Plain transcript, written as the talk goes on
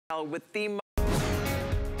with the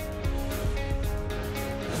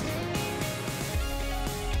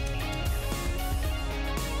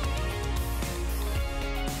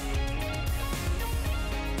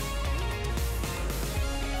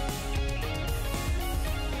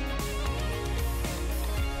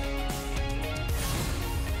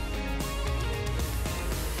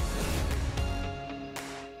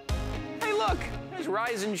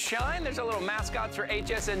Rise and Shine. There's a little mascots for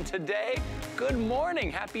HSN today. Good morning.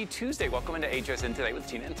 Happy Tuesday. Welcome into HSN Today with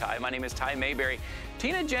Tina and Ty. My name is Ty Mayberry.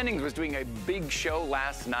 Tina Jennings was doing a big show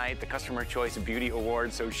last night, the Customer Choice Beauty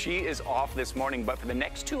Awards, so she is off this morning. But for the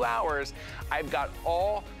next 2 hours, I've got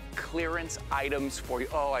all clearance items for you.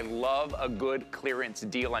 Oh, I love a good clearance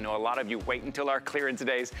deal. I know a lot of you wait until our clearance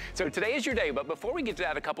days. So today is your day, but before we get to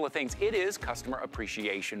that, a couple of things. It is Customer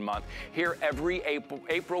Appreciation Month. Here every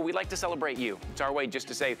April, we like to celebrate you. It's our way just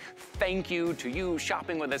to say thank you to you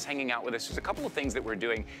shopping with us, hanging out with us. There's a couple of things that we're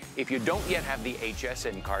doing. If you don't yet have the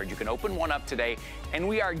HSN card, you can open one up today, and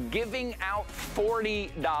we are giving out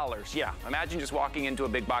 $40. Yeah, imagine just walking into a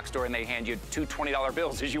big box store and they hand you two $20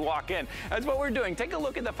 bills as you walk in. That's what we're doing. Take a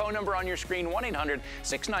look at the phone number on your screen,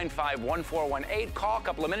 1-800-695-1418. Call a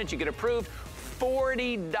couple of minutes, you get approved.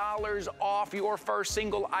 $40 off your first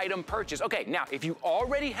single item purchase. Okay, now, if you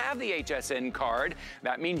already have the HSN card,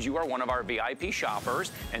 that means you are one of our VIP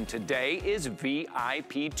shoppers, and today is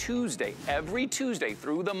VIP Tuesday. Every Tuesday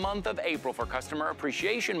through the month of April for Customer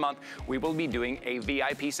Appreciation Month, we will be doing a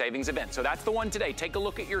VIP savings event. So that's the one today. Take a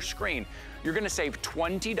look at your screen. You're gonna save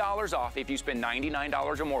 $20 off if you spend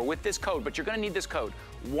 $99 or more with this code, but you're gonna need this code,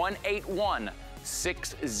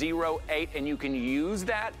 181-608, and you can use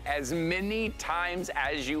that as many times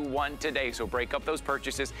as you want today. So break up those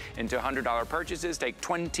purchases into $100 purchases, take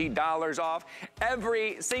 $20 off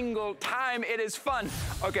every single time. It is fun.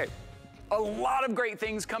 Okay. A lot of great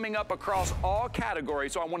things coming up across all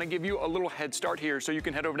categories, so I want to give you a little head start here so you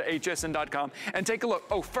can head over to hsn.com and take a look.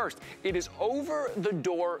 Oh, first, it is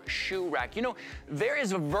over-the-door shoe rack. You know, there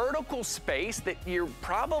is a vertical space that you're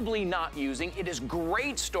probably not using. It is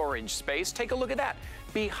great storage space. Take a look at that.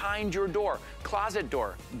 Behind your door, closet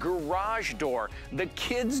door, garage door, the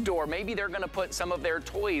kids' door. Maybe they're gonna put some of their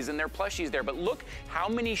toys and their plushies there, but look how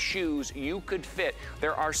many shoes you could fit.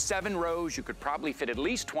 There are 7 rows. You could probably fit at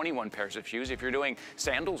least 21 pairs of shoes. If you're doing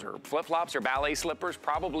sandals or flip-flops or ballet slippers,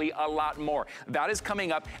 probably a lot more. That is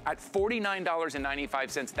coming up at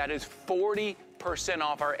 $49.95. That is 40%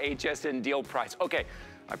 off our HSN deal price. Okay.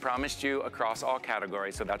 I promised you across all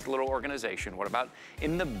categories, so that's a little organization. What about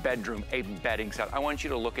in the bedroom, a bedding set? I want you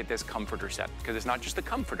to look at this comforter set, because it's not just the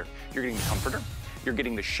comforter. You're getting the comforter, you're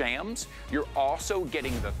getting the shams, you're also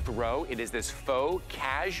getting the throw. It is this faux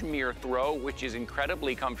cashmere throw, which is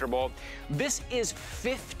incredibly comfortable. This is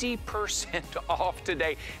 50% off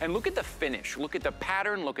today. And look at the finish, look at the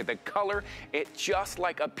pattern, look at the color. It's just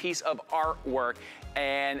like a piece of artwork.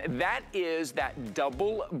 And that is that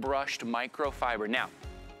double brushed microfiber. Now,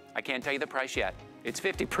 I can't tell you the price yet. It's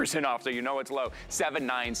 50% off, so you know it's low.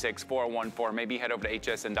 796-414. Maybe head over to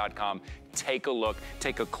hsn.com. Take a look.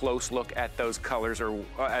 Take a close look at those colors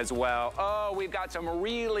as well. Oh, we've got some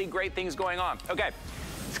really great things going on. Okay.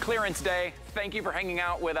 It's clearance day. Thank you for hanging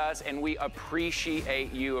out with us, and we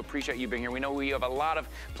appreciate you being here. We know we have a lot of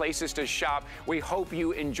places to shop. We hope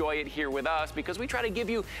you enjoy it here with us, because we try to give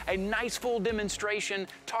you a nice full demonstration,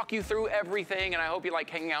 talk you through everything, and I hope you like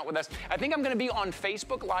hanging out with us. I think I'm gonna be on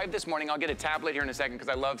Facebook Live this morning. I'll get a tablet here in a second, because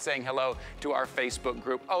I love saying hello to our Facebook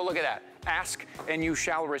group. Oh, look at that. Ask and you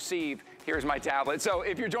shall receive. Here's my tablet. So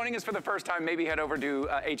if you're joining us for the first time, maybe head over to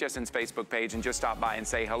HSN's Facebook page and just stop by and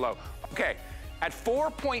say hello. Okay. At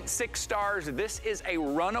 4.6 stars, this is a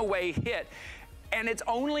runaway hit, and it's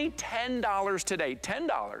only $10 today,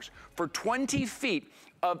 $10 for 20 feet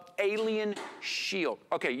of alien shield.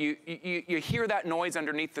 Okay, you hear that noise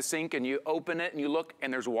underneath the sink, and you open it and you look,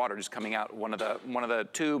 and there's water just coming out one of the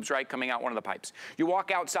tubes, right, coming out one of the pipes. You walk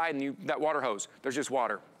outside and that water hose, there's just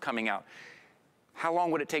water coming out. How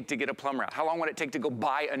long would it take to get a plumber out? How long would it take to go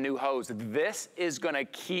buy a new hose? This is gonna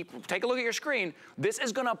take a look at your screen. This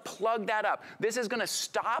is gonna plug that up. This is gonna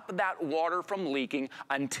stop that water from leaking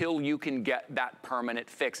until you can get that permanent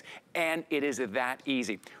fix. And it is that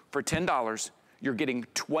easy. For $10, you're getting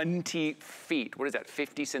 20 feet. What is that,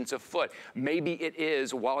 50 cents a foot? Maybe it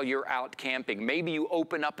is while you're out camping. Maybe you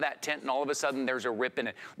open up that tent and all of a sudden there's a rip in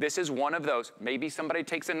it. This is one of those. Maybe somebody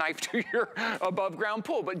takes a knife to your above ground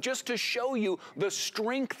pool, but just to show you the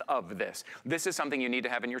strength of this. This is something you need to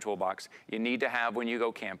have in your toolbox. You need to have when you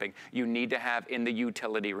go camping. You need to have in the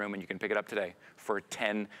utility room, and you can pick it up today for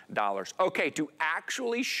 $10. Okay, to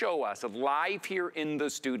actually show us live here in the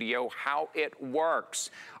studio how it works,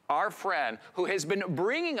 our friend who has been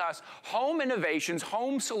bringing us home innovations,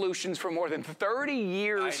 home solutions for more than 30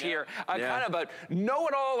 years here. Kind of a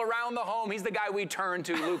know-it-all around the home. He's the guy we turn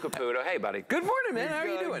to, Lou Caputo. Hey, buddy. Good morning, man. How are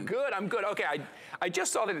you doing? Good, I'm good. Okay, I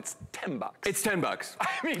just saw that it's 10 bucks. It's 10 bucks. I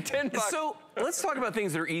mean, 10 bucks. So let's talk about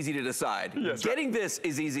things that are easy to decide. Yes, Getting this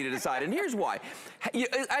is easy to decide, and here's why.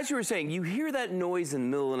 As you were saying, you hear that noise in the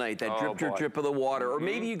middle of the night, that drip of the water, or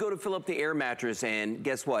maybe you go to fill up the air mattress and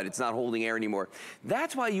guess what? It's not holding air anymore.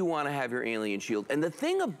 That's why you want to have your Alien Shield. And the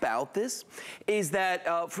thing about this is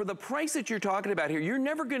that for the price that you're talking about here, you're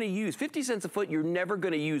never going to use, 50 cents a foot, you're never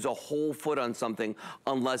going to use a whole foot on something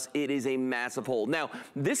unless it is a massive hole. Now,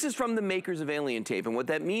 this is from the makers of Alien Tape, and what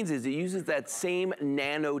that means is it uses that same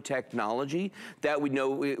nanotechnology that we know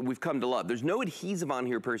we've come to love. There's no adhesive on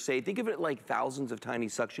here per se. Think of it like thousands of tiny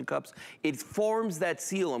suction cups. It forms that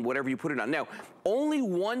seal on whatever you put it on. Now, only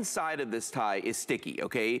one side of this tie is sticky,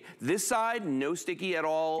 okay? This side, no sticky at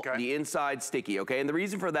all. Okay. The inside, sticky, okay? And the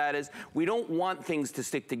reason for that is we don't want things to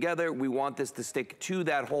stick together. We want this to stick to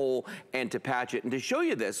that hole and to patch it. And to show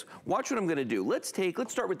you this, watch what I'm gonna do. Let's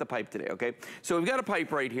start with the pipe today, okay? So we've got a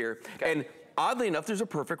pipe right here, and oddly enough, there's a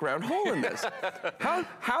perfect round hole in this.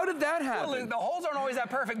 How did that happen? Well, the holes aren't always that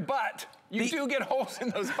perfect, but you do get holes in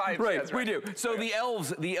those pipes. Right, we do. So the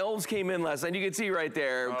elves came in last night. You can see right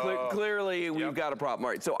there, clearly we've got a problem.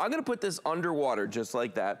 All right, so I'm gonna put this underwater just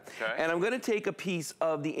like that. Okay. And I'm gonna take a piece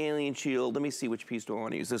of the Alien Shield. Let me see which piece do I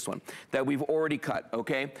wanna use, this one, that we've already cut,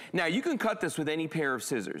 okay? Now you can cut this with any pair of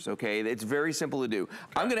scissors, okay? It's very simple to do. Okay.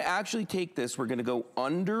 I'm gonna actually take this, we're gonna go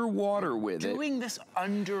underwater with it. Doing this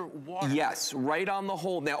underwater? Yes, right on the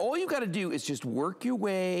hole. Now all you gotta do is just work your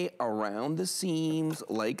way around the seams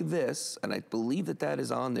like this. And I believe that that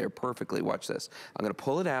is on there perfectly. Watch this. I'm gonna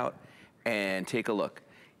pull it out and take a look.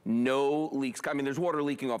 No leaks. I mean, there's water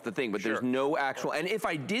leaking off the thing, but there's no actual, and if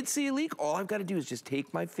I did see a leak, all I've gotta do is just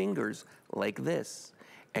take my fingers like this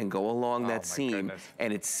and go along that seam,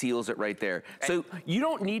 and it seals it right there. So you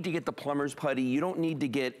don't need to get the plumber's putty, you don't need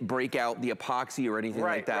to break out the epoxy or anything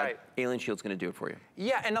like that. Right. Alien Shield's gonna do it for you.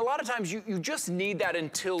 Yeah, and a lot of times you just need that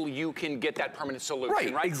until you can get that permanent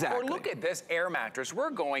solution, right? Exactly. Or look at this air mattress. We're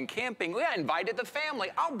going camping. We invited the family.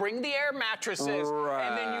 I'll bring the air mattresses. Right.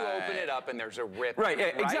 And then you open it up and there's a rip. Right,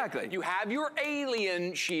 exactly. You have your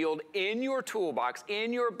Alien Shield in your toolbox,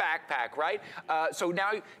 in your backpack, right? So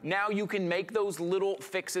now you can make those little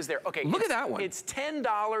fixes there. Okay, look at that one. It's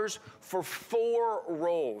 $10 for 4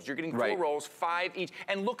 rolls. You're getting 4 rolls, 5 each.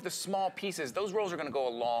 And look, the small pieces, those rolls are gonna go a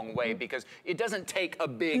long way because it doesn't take a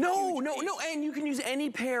big, No, and you can use any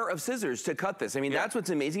pair of scissors to cut this. I mean, that's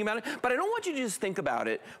what's amazing about it. But I don't want you to just think about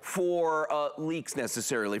it for leaks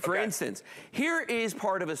necessarily. For instance, here is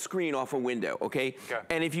part of a screen off a window, okay?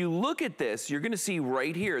 And if you look at this, you're gonna see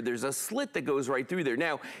right here, there's a slit that goes right through there.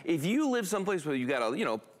 Now, if you live someplace where you got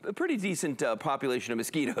a pretty decent population of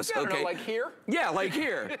mosquitoes, okay? Like here? Yeah, like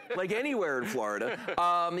here, like anywhere in Florida.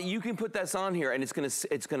 You can put this on here and it's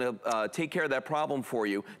gonna take care of that problem for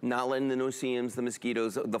you, not letting the no-see-ums, the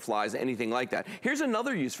mosquitoes, the flies, anything like that. Here's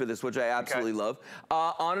another use for this, which I absolutely love,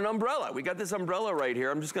 on an umbrella. We got this umbrella right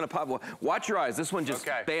here. I'm just gonna pop, watch your eyes. This one just,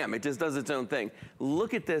 bam, it just does its own thing.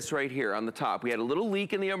 Look at this right here on the top. We had a little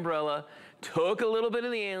leak in the umbrella, took a little bit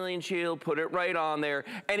of the Alien Shield, put it right on there,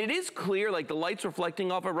 and it is clear, like the light's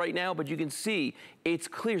reflecting off it right now, but you can see it's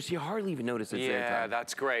clear, so you hardly even notice it's there. Yeah,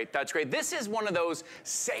 that's great, that's great. This is one of those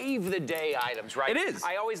save the day items, right? It is.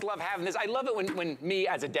 I always love having this. I love it when me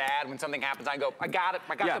as a dad, when something happens, I go, I got it,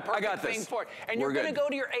 I got the perfect thing for it. And you're gonna go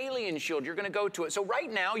to your Alien Shield, you're gonna go to it. So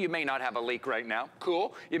right now, you may not have a leak right now,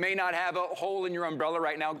 cool. You may not have a hole in your umbrella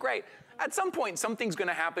right now, great. At some point, something's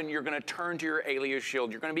gonna happen. You're gonna turn to your Alien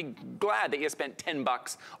Shield. You're gonna be glad that you spent 10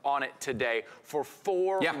 bucks on it today for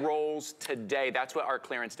 4 rolls today. That's what our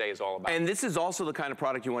clearance day is all about. And this is also the kind of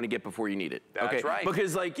product you wanna get before you need it. That's right.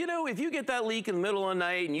 Because like, if you get that leak in the middle of the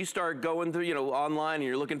night and you start going through, online and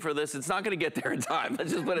you're looking for this, it's not gonna get there in time.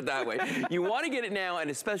 Let's just put it that way. You wanna get it now,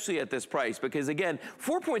 and especially at this price, because again,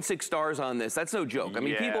 4.6 stars on this, that's no joke. I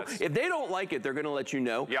mean, people, if they don't like it, they're gonna let you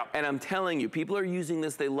know. And I'm telling you, people are using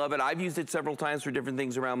this, they love it. I've used it several times for different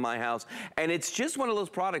things around my house, and it's just one of those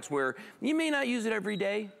products where you may not use it every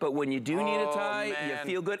day, but when you do need a tie, you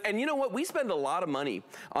feel good. And you know what? We spend a lot of money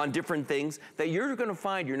on different things that you're gonna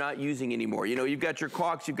find you're not using anymore. You've got your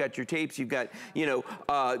caulks, you've got your tapes, you've got,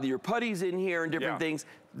 your putties in here and different things.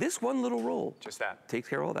 This one little roll just that takes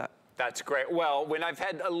care of all that. That's great. Well, when I've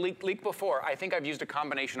had a leak before, I think I've used a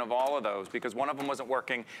combination of all of those because one of them wasn't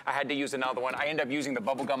working. I had to use another one. I ended up using the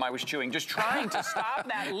bubble gum I was chewing, just trying to stop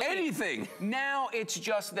that leak. Anything. Now it's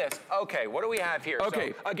just this. Okay, what do we have here?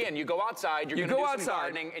 Okay. So, again, you go outside, you're going to do some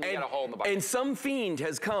gardening, and you got a hole in the bucket. And some fiend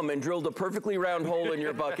has come and drilled a perfectly round hole in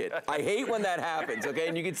your bucket. I hate when that happens, okay?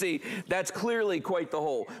 And you can see that's clearly quite the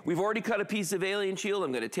hole. We've already cut a piece of alien shield.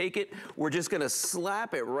 I'm going to take it. We're just going to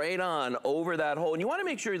slap it right on over that hole. And you want to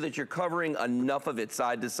make sure that you're covering enough of it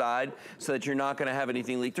side to side so that you're not going to have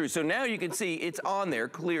anything leak through. So now you can see it's on there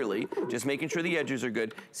clearly, just making sure the edges are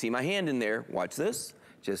good. See my hand in there. Watch this.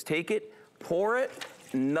 Just take it, pour it.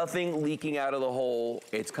 Nothing leaking out of the hole.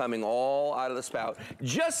 It's coming all out of the spout,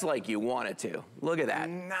 just like you want it to. Look at that.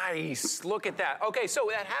 Nice. Look at that. Okay, so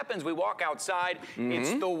that happens. We walk outside.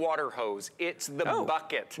 It's the water hose. It's the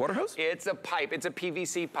bucket. Water hose? It's a pipe. It's a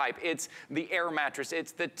PVC pipe. It's the air mattress.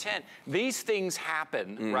 It's the tent. These things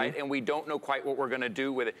happen, right? And we don't know quite what we're going to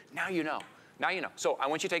do with it. Now you know. Now you know. So I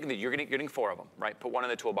want you taking you're getting 4 of them, right? Put one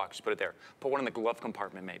in the toolbox, put it there. Put one in the glove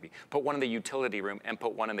compartment maybe. Put one in the utility room and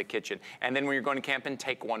put one in the kitchen. And then when you're going camping,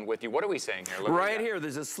 take one with you. What are we saying here? Look right here,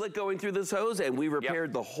 there's a slit going through this hose and we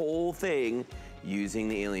repaired the whole thing using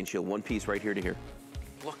the alien shield. One piece right here to here.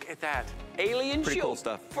 Look at that. Alien Pretty shield cool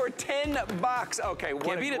stuff. for $10. Okay,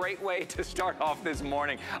 what a great way to start off this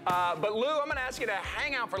morning. But Lou, I'm gonna ask you to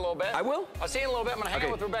hang out for a little bit. I will. I'll see you in a little bit. I'm gonna hang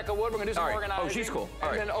out with Rebecca Wood. We're gonna do some organizing. Oh, she's cool. All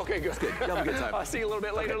right. Then, okay, good. Good. You'll have a good time. I'll see you a little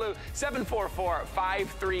bit later, Lou.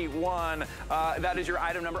 744-531. That is your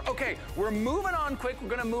item number. Okay, we're moving on quick. We're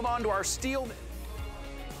gonna move on to our steel.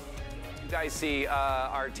 You guys see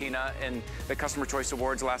our Tina in the Customer Choice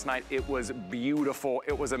Awards last night. It was beautiful.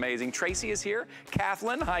 It was amazing. Tracy is here.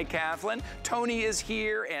 Kathleen. Hi, Kathleen. Tony is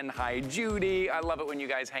here. And hi, Judy. I love it when you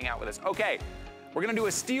guys hang out with us. Okay. We're gonna do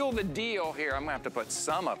a steal the deal here. I'm gonna have to put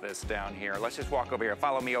some of this down here. Let's just walk over here.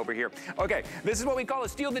 Follow me over here. Okay, this is what we call a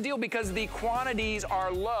steal the deal because the quantities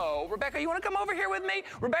are low. Rebecca, you wanna come over here with me?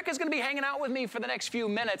 Rebecca's gonna be hanging out with me for the next few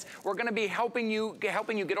minutes. We're gonna be helping you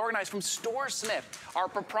get organized from StoreSmith, our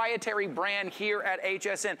proprietary brand here at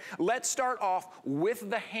HSN. Let's start off with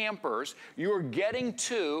the hampers. You're getting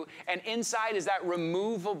 2, and inside is that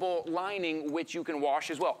removable lining which you can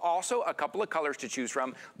wash as well. Also, a couple of colors to choose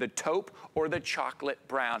from, the taupe or the chocolate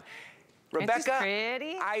brown. Rebecca,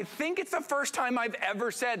 I think it's the first time I've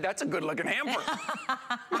ever said that's a good looking hamper.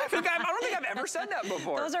 I don't think I've ever said that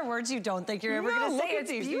before. Those are words you don't think you're ever going to say. It's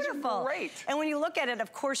beautiful. These are great. And when you look at it,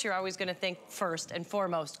 of course, you're always going to think first and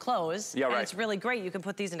foremost clothes. Yeah, right. And it's really great. You can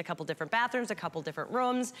put these in a couple different bathrooms, a couple different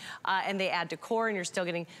rooms, and they add decor, and you're still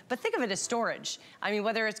getting. But think of it as storage. I mean,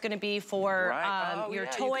 whether it's going to be for your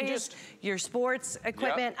toys, your sports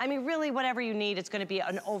equipment. I mean, really, whatever you need, it's going to be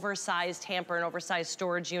an oversized hamper, an oversized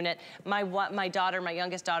storage unit. My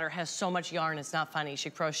youngest daughter has so much yarn, it's not funny.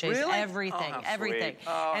 She crochets everything, everything.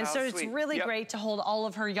 And so it's really great to hold all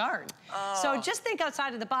of her yarn. So just think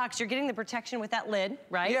outside of the box. You're getting the protection with that lid,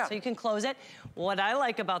 right? Yeah. So you can close it. What I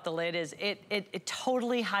like about the lid is it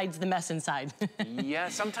totally hides the mess inside. Yeah,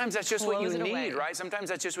 sometimes that's just what you need, right? Sometimes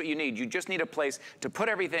that's just what you need. You just need a place to put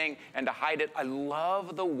everything and to hide it. I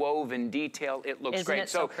love the woven detail. It looks great.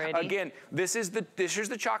 So pretty? Again, this is the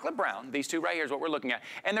chocolate brown. These 2 right here is what we're looking at.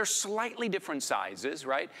 And they're slightly different sizes,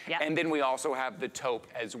 right? Yep. And then we also have the taupe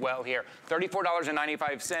as well here.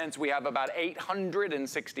 $34.95. We have about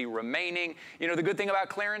 860 remaining. You know, the good thing about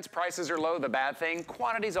clearance, prices are low. The bad thing,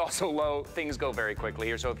 quantity's also low. Things go very quickly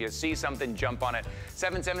here. So if you see something, jump on it.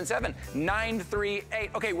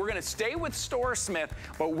 777-938. Okay, we're gonna stay with StoreSmith,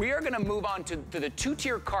 but we are gonna move on to the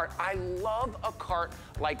 2-tier cart. I love a cart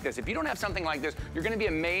like this. If you don't have something like this, you're gonna be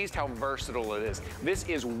amazed how versatile it is. This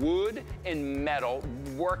is wood and metal,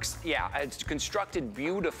 works, it's constructed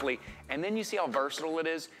beautifully, and then you see how versatile it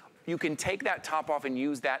is. You can take that top off and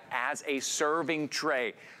use that as a serving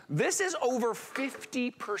tray. This is over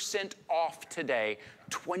 50% off today.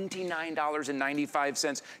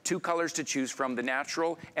 $29.95, 2 colors to choose from, the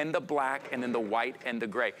natural and the black, and then the white and the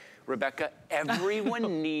gray. Rebecca,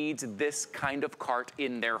 everyone needs this kind of cart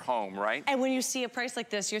in their home, right? And when you see a price like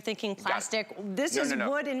this, you're thinking plastic. This is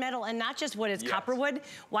wood and metal, and not just wood, it's copper wood.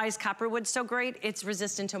 Why is copper wood so great? It's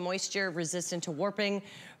resistant to moisture, resistant to warping.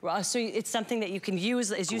 So it's something that you can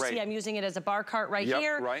use. As you see, I'm using it as a bar cart right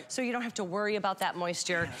here. So you don't have to worry about that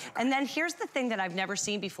moisture. And then here's the thing that I've never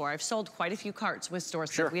seen before. I've sold quite a few carts with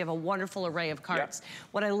StoreSmith. We have a wonderful array of carts.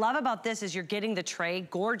 What I love about this is you're getting the tray,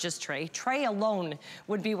 gorgeous tray. Tray alone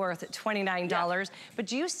would be worth worth $29. Yeah. But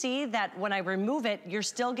do you see that when I remove it, you're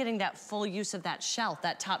still getting that full use of that shelf,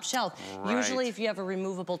 that top shelf. Right. Usually if you have a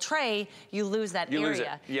removable tray, you lose that area. Lose it.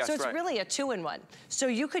 Yes, so it's really a two-in-one. So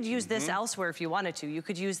you could use this elsewhere if you wanted to. You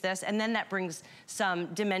could use this, and then that brings some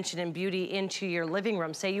dimension and beauty into your living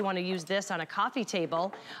room. Say you want to use this on a coffee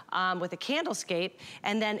table with a candlescape,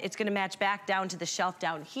 and then it's going to match back down to the shelf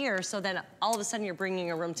down here, so then all of a sudden you're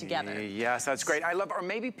bringing a room together. Yes, that's great. I love, or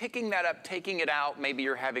maybe picking that up, taking it out, maybe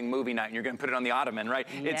you're having movie night and you're going to put it on the ottoman, right?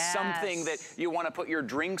 Yes. It's something that you want to put your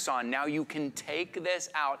drinks on. Now you can take this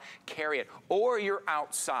out, carry it, or you're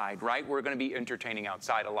outside, right? We're going to be entertaining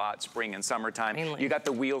outside a lot, spring and summertime. Mainly. You got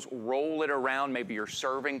the wheels, roll it around, maybe you're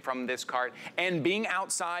serving from this cart, and being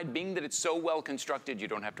outside, being that it's so well constructed, you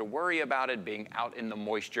don't have to worry about it being out in the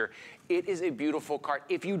moisture. It is a beautiful cart.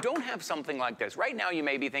 If you don't have something like this, right now you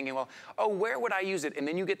may be thinking, well, oh, where would I use it? And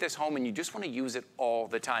then you get this home and you just want to use it all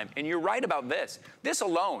the time. And you're right about this. This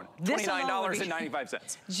alone,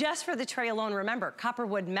 $29.95. Just for the tray alone, remember, copper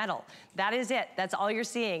wood metal. That is it. That's all you're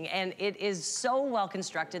seeing. And it is so well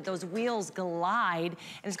constructed. Those wheels glide,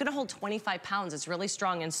 and it's going to hold 25 pounds. It's really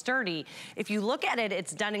strong and sturdy. If you look at it,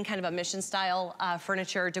 it's done in kind of a mission style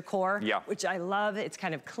furniture decor, which I love. It's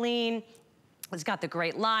kind of clean. It's got the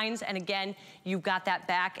great lines, and again, you've got that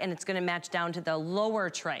back, and it's gonna match down to the lower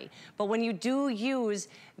tray. But when you do use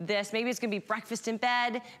this, maybe it's gonna be breakfast in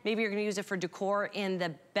bed, maybe you're gonna use it for decor in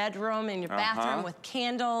the bedroom, in your bathroom with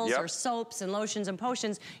candles or soaps and lotions and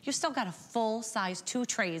potions, you still got a full-size 2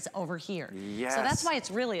 trays over here. Yes. So that's why it's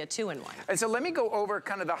really a 2-in-1. And so let me go over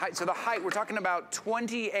kind of the height. So the height, we're talking about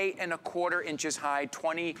 28¼ inches high,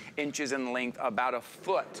 20 inches in length, about a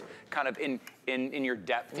foot kind of in your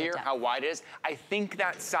depth here, how wide it is. I think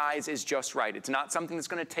that size is just right. It's not something that's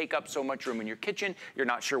gonna take up so much room in your kitchen. You're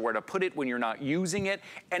not sure where to put it when you're not using it,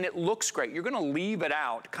 and it looks great. You're gonna leave it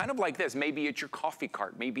out kind of like this. Maybe it's your coffee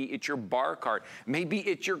cart, maybe it's your bar cart, maybe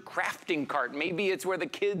it's your crafting cart, maybe it's where the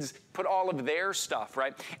kids put all of their stuff,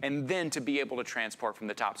 right? And then to be able to transport from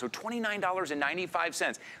the top. So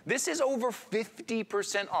 $29.95. This is over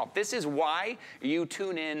 50% off. This is why you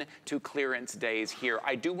tune in to clearance days here.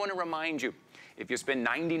 I do want to remind you, if you spend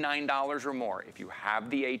 $99 or more, if you have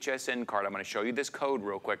the HSN card, I'm going to show you this code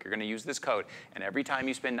real quick. You're going to use this code, and every time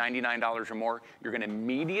you spend $99 or more, you're going to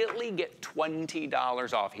immediately get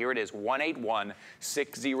 $20 off. Here it is,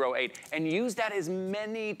 181608, and use that as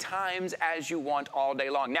many times as you want all day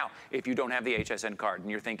long. Now, if you don't have the HSN card and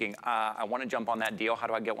you're thinking, I want to jump on that deal, how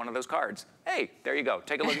do I get one of those cards? Hey, there you go.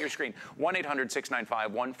 Take a look at your screen,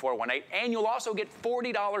 1-800-695-1418, and you'll also get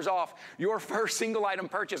 $40 off your first single item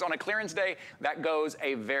purchase on a clearance day. That goes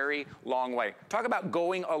a very long way. Talk about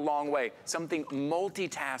going a long way. Something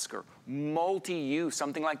multitasker, multi-use,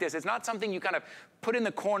 something like this. It's not something you kind of put in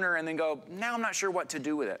the corner and then go, now I'm not sure what to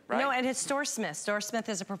do with it, right? No, and it's StoreSmith. StoreSmith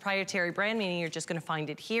is a proprietary brand, meaning you're just gonna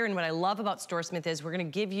find it here. And what I love about StoreSmith is we're gonna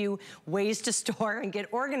give you ways to store and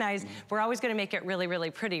get organized. We're always gonna make it really,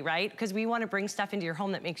 really pretty, right? Because we wanna bring stuff into your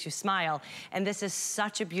home that makes you smile. And this is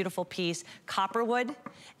such a beautiful piece. Copper wood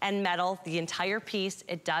and metal, the entire piece.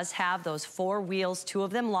 It does have those 4 wheels, 2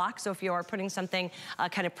 of them lock. So if you are putting something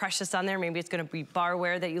kind of precious on there, maybe it's gonna be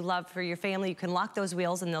barware that you love for your family, you can lock those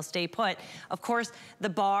wheels and they'll stay put. Of course, the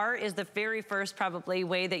bar is the very first probably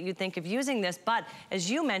way that you think of using this, but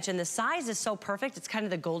as you mentioned, the size is so perfect. It's kind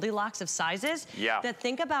of the Goldilocks of sizes. That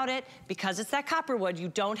think about it, because it's that copper wood, you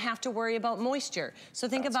don't have to worry about moisture. So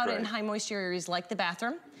think about it in high moisture areas like the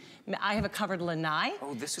bathroom. I have a covered lanai.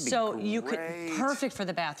 Oh, this would be so great. You could, perfect for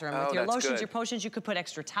the bathroom. With your lotions, your potions, you could put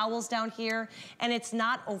extra towels down here, and it's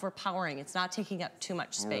not overpowering. It's not taking up too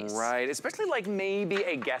much space. Right, especially like maybe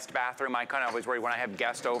a guest bathroom. I kind of always worry when I have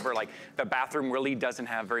guests over, like the bathroom really doesn't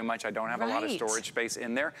have very much. I don't have a lot of storage space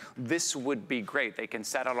in there. This would be great. They can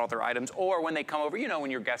set out all their items, or when they come over, you know,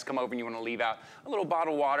 when your guests come over and you want to leave out a little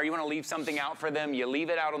bottle of water, you want to leave something out for them, you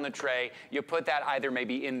leave it out on the tray, you put that either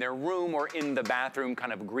maybe in their room or in the bathroom,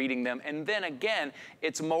 kind of greeting them, and then again,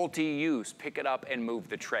 it's multi-use. Pick it up and move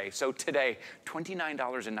the tray. So today,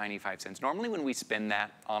 $29.95. Normally when we spend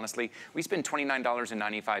that, honestly, we spend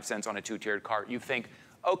 $29.95 on a 2-tiered cart. You think,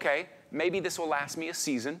 okay, maybe this will last me a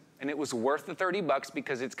season, and it was worth the 30 bucks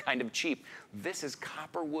because it's kind of cheap. This is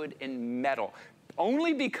copper wood and metal.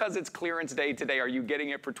 Only because it's clearance day today are you getting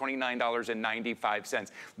it for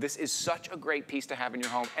 $29.95. This is such a great piece to have in your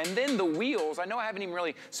home. And then the wheels, I know I haven't even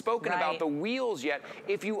really spoken about the wheels yet.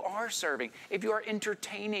 If you are serving, if you are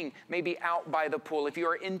entertaining maybe out by the pool, if you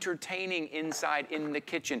are entertaining inside in the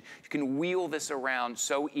kitchen, you can wheel this around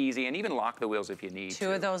so easy, and even lock the wheels if you need to.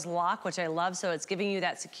 2 of those lock, which I love, so it's giving you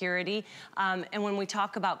that security. And when we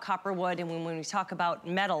talk about copper wood and when we talk about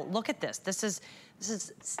metal, look at this. This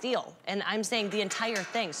is steel, and I'm saying the entire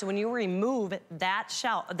thing. So when you remove that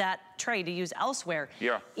tray to use elsewhere,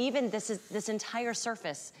 even this entire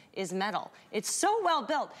surface is metal. It's so well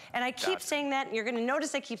built, and I keep saying that, and you're gonna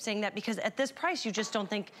notice I keep saying that because at this price, you just don't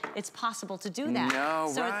think it's possible to do that.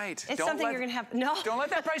 No, so right. It's something you're gonna have, no. Don't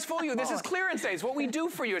let that price fool you. This is clearance day. It's what we do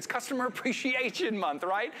for you. It's Customer Appreciation Month,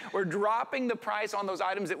 right? We're dropping the price on those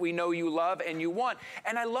items that we know you love and you want.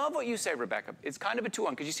 And I love what you say, Rebecca. It's kind of a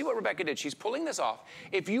two-on, because you see what Rebecca did. She's pulling this off.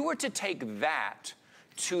 If you were to take that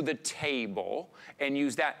to the table and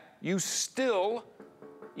use that, you still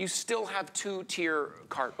have two-tier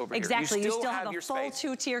cart over here. Exactly, you still have a full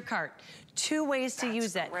two-tier cart. Two ways to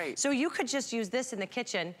use it. Great. So you could just use this in the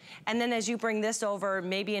kitchen, and then as you bring this over,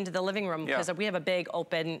 maybe into the living room, because we have a big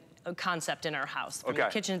open concept in our house, from the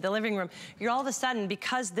kitchen to the living room, you're all of a sudden,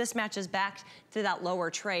 because this matches back to that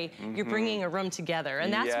lower tray, you're bringing a room together.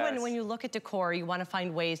 And that's when you look at decor, you want to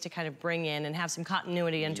find ways to kind of bring in and have some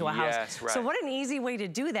continuity into a house. So what an easy way to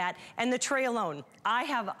do that. And the tray alone, I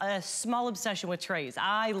have a small obsession with trays.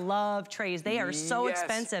 I love trays. They are so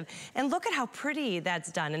expensive. And look at how pretty that's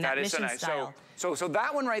done in that mission style. So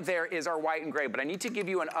that one right there is our white and gray, but I need to give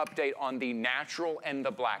you an update on the natural and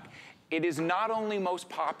the black. It is not only most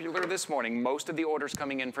popular this morning, most of the orders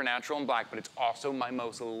coming in for natural and black, but it's also my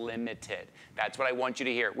most limited. That's what I want you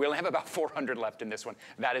to hear. We only have about 400 left in this one.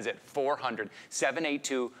 That is it, 400.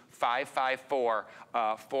 782-554,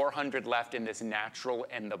 400 left in this natural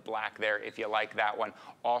and the black there, if you like that one.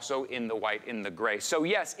 Also in the white, in the gray. So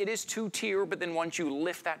yes, it is two-tier, but then once you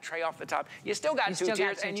lift that tray off the top, you still got two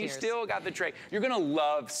tiers, and you still got the tray. You're gonna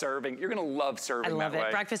love serving. You're gonna love serving that way. I love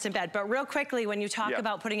it, breakfast in bed. But real quickly, when you talk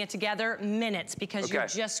about putting it together, minutes, because you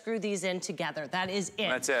just screw these in together. That is it.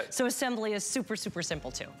 That's it. So assembly is super, super simple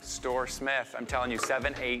too. Store Smith, I'm telling you,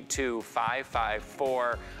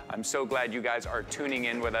 782-554. I'm so glad you guys are tuning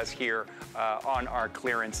in with us here on our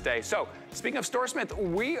clearance day. So speaking of Store Smith,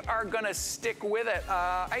 we are gonna stick with it.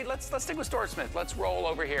 Hey, let's stick with Store Smith. Let's roll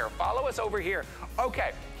over here. Follow us over here.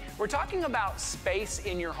 Okay, we're talking about space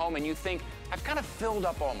in your home, and you think, I've kind of filled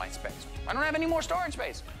up all my space. I don't have any more storage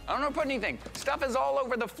space. I don't know where to put anything. Stuff is all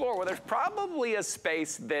over the floor. Well, there's probably a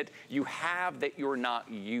space that you have that you're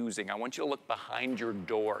not using. I want you to look behind your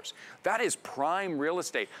doors. That is prime real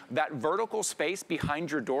estate. That vertical space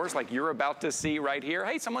behind your doors, like you're about to see right here.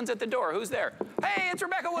 Hey, someone's at the door. Who's there? Hey, it's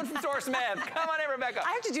Rebecca Wood from Store Smith. Come on in, Rebecca.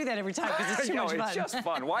 I have to do that every time because it's too much fun. It's just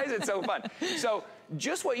fun. Why is it so fun? So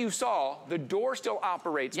just what you saw, the door still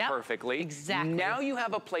operates perfectly. Exactly. Now you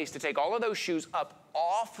have a place to take all of those shoes up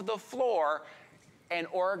off the floor and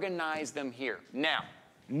organize them here. Now,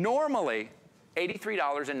 normally,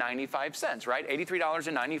 $83.95, right?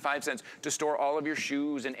 $83.95 to store all of your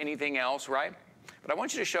shoes and anything else, right? But I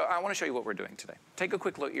want to show you what we're doing today. Take a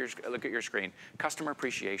quick look at your screen. Customer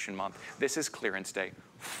Appreciation Month. This is clearance day.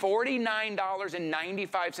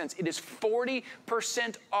 $49.95. It is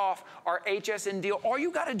 40% off our HSN deal. All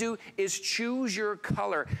you got to do is choose your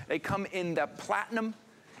color. They come in the platinum,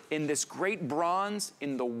 in this great bronze,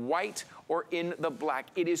 in the white, or in the black.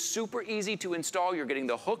 It is super easy to install. You're getting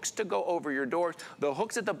the hooks to go over your doors, the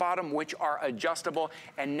hooks at the bottom, which are adjustable,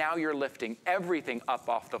 and now you're lifting everything up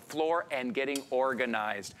off the floor and getting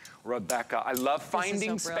organized. Rebecca, I love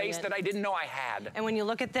finding space that I didn't know I had. And when you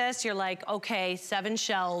look at this, you're like, okay, 7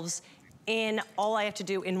 shelves in all I have to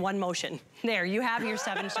do in one motion. There, you have your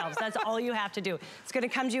 7 shelves. That's all you have to do. It's gonna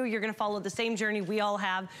come to you, you're gonna follow the same journey we all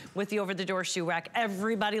have with the over-the-door shoe rack.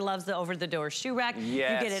 Everybody loves the over-the-door shoe rack.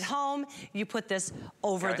 Yes. You get it home, you put this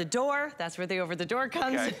over the door, that's where the over-the-door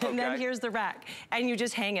comes, and then here's the rack. And you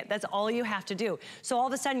just hang it, that's all you have to do. So all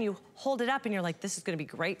of a sudden you hold it up and you're like, this is gonna be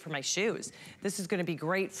great for my shoes. This is gonna be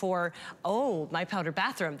great for, oh, my powder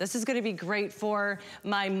bathroom. This is gonna be great for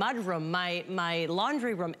my mud room, my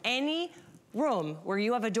laundry room, any room where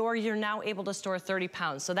you have a door, you're now able to store 30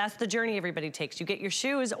 pounds. So that's the journey everybody takes. You get your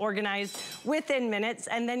shoes organized within minutes,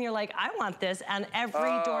 and then you're like, I want this on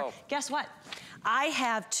every door. Guess what? I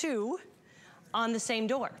have 2 on the same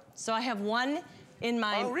door. So I have one in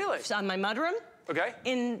my, on my mudroom. Okay.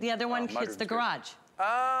 In the other one hits the garage.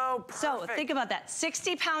 Oh, perfect. So think about that.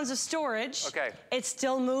 60 pounds of storage. Okay. It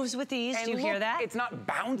still moves with ease. And do you hear that? It's not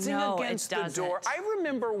bouncing against the door. I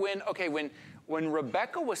remember when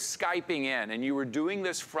Rebecca was Skyping in and you were doing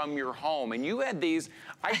this from your home and you had these,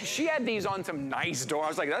 she had these on some nice door. I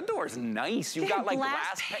was like, that door's nice. You got like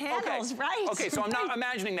glass panels, right? Okay, so I'm not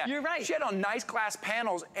imagining that. You're right. She had on nice glass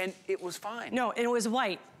panels and it was fine. No, it was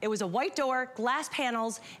white. It was a white door, glass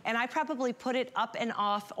panels, and I probably put it up and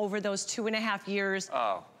off over those 2.5 years.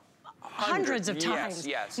 Oh. Hundreds of times.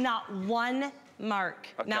 Yes. Not one mark,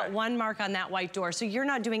 Okay. not one mark on that white door. So you're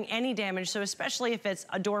not doing any damage. So especially if it's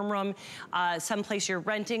a dorm room, someplace you're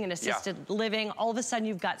renting, an assisted living, all of a sudden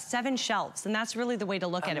you've got 7 shelves. And that's really the way to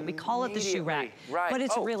look at it. We call it the shoe rack, but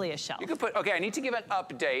it's really a shelf. You could put, okay, I need to give an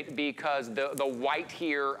update because the white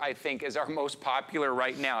here, I think, is our most popular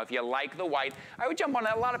right now. If you like the white, I would jump on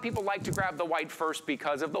that. A lot of people like to grab the white first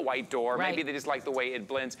because of the white door. Maybe they just like the way it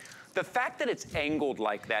blends. The fact that it's angled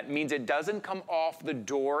like that means it doesn't come off the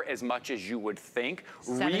door as much as you would think.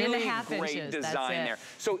 7.5 great inches, design there.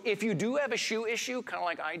 So if you do have a shoe issue, kind of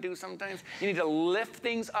like I do sometimes, you need to lift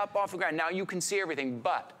things up off the ground. Now you can see everything,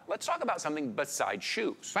 but let's talk about something besides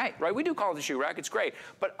shoes. Right, we do call it the shoe rack, it's great.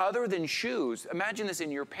 But other than shoes, imagine this in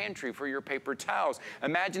your pantry for your paper towels.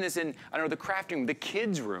 Imagine this in, I don't know, the crafting room, the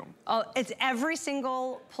kids' room. Oh, it's every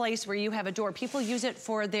single place where you have a door. People use it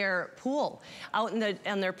for their pool, out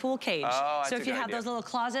in their pool cage. Oh, so if you have those little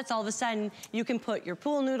closets, all of a sudden you can put your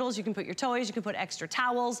pool noodles, you can put your toys, you can put extra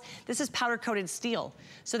towels. This is powder coated steel.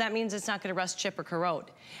 So that means it's not gonna rust, chip, or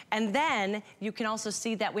corrode. And then you can also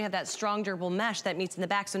see that we have that strong durable mesh that meets in the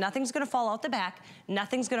back. So nothing's gonna fall out the back,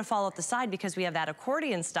 nothing's gonna fall out the side because we have that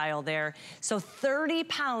accordion style there. So 30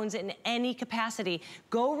 pounds in any capacity.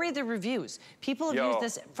 Go read the reviews. People have used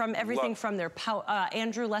this from everything from their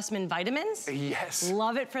Andrew Lessman vitamins. Yes.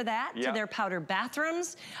 Love it for that, to their powder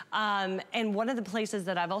bathrooms. And one of the places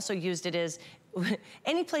that I've also used it is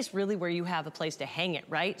any place really where you have a place to hang it,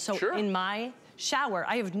 right? So in my shower,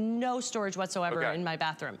 I have no storage whatsoever in my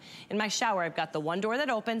bathroom. In my shower, I've got the one door that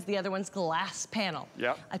opens, the other one's glass panel.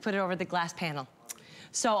 I put it over the glass panel.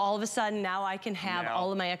 So all of a sudden now I can have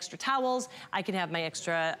all of my extra towels, I can have my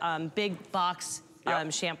extra big box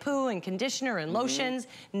shampoo and conditioner and lotions.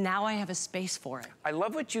 Now I have a space for it. I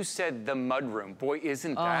love what you said, the mudroom. Boy,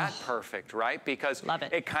 isn't that perfect, right? Because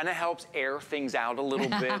it kind of helps air things out a little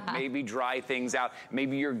bit, maybe dry things out.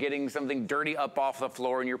 Maybe you're getting something dirty up off the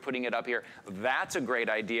floor and you're putting it up here. That's a great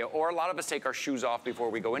idea. Or a lot of us take our shoes off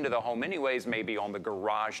before we go into the home anyways, maybe on the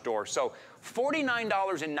garage door. So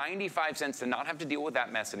 $49.95 to not have to deal with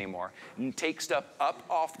that mess anymore. And take stuff up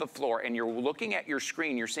off the floor and you're looking at your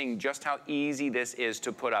screen, you're seeing just how easy this is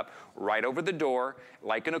to put up. Right over the door,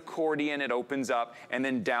 like an accordion, it opens up, and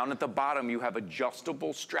then down at the bottom you have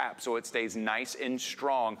adjustable straps so it stays nice and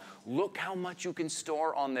strong. Look how much you can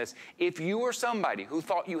store on this. If you are somebody who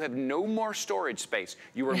thought you have no more storage space,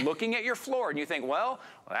 you were looking at your floor and you think, well,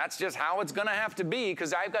 that's just how it's gonna have to be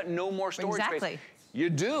because I've got no more storage space. You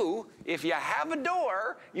do. If you have a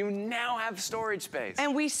door, you now have storage space.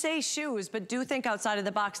 And we say shoes, but do think outside of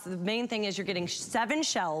the box. The main thing is you're getting 7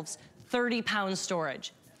 shelves, 30 pounds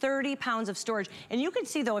storage. 30 pounds of storage. And you can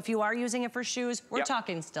see though, if you are using it for shoes, we're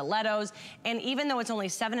talking stilettos. And even though it's only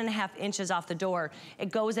 7.5 inches off the door,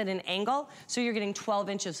 it goes at an angle. So you're getting 12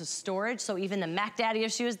 inches of storage. So even the Mac Daddy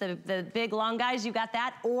of shoes, the big long guys, you got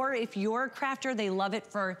that. Or if you're a crafter, they love it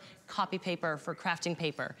for copy paper, for crafting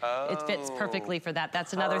paper. It fits perfectly for that.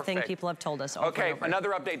 That's another thing people have told us over and over.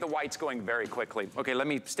 Another update, the white's going very quickly. Okay, let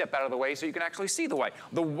me step out of the way so you can actually see the white.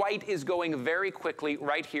 The white is going very quickly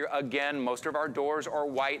right here. Again, most of our doors are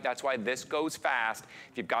white. That's why this goes fast.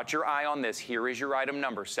 If you've got your eye on this, here is your item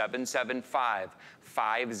number,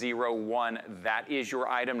 775501. That is your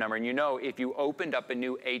item number. And you know, if you opened up a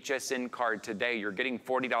new HSN card today, you're getting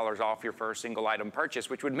 $40 off your first single item purchase,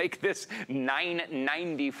 which would make this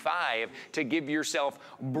 $9.95 to give yourself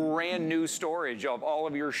brand new storage of all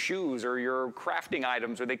of your shoes or your crafting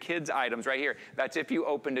items or the kids' items right here. That's if you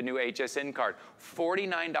opened a new HSN card.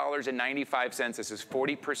 $49.95. This is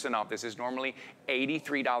 40% off. This is normally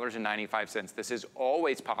 $83.95. This is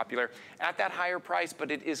always popular at that higher price,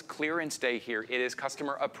 but it is clearance day here. It is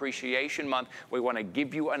Customer Appreciation Month. We want to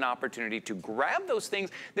give you an opportunity to grab those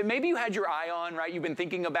things that maybe you had your eye on, right? You've been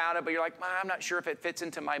thinking about it, but you're like, I'm not sure if it fits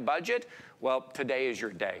into my budget. Well, today is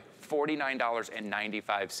your day.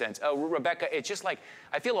 $49.95. Oh, Rebecca, it's just like,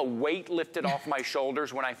 I feel a weight lifted off my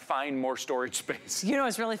shoulders when I find more storage space. You know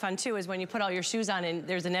what's really fun too is when you put all your shoes on and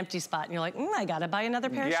there's an empty spot and you're like, I gotta buy another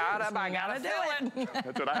pair of shoes. I gotta do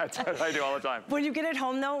it. That's what I do all the time. When you get it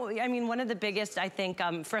home though, I mean, one of the biggest, I think,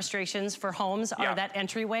 frustrations for homes are that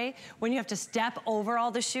entryway, when you have to step over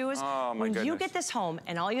all the shoes. Oh, my goodness. You get this home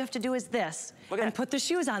and all you have to do is this and put the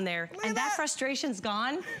shoes on there and that frustration's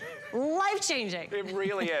gone. Life-changing. It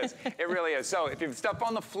really is. It really is. So if you've stuff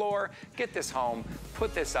on the floor, get this home.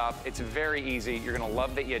 put this up. It's very easy. You're gonna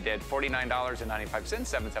love that you did. $49.95,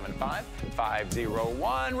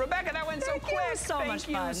 775-501. Rebecca, that went so quick. Thank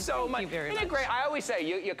you so much. Isn't it great? I always say,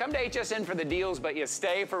 you come to HSN for the deals, but you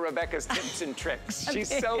stay for Rebecca's tips and tricks.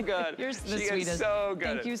 She's so good. You're the she sweetest. Is so good.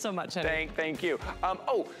 Thank you so much, honey. Thank you.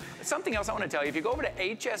 Oh, something else I want to tell you. If you go over to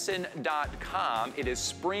hsn.com, it is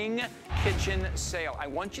Spring Kitchen Sale. I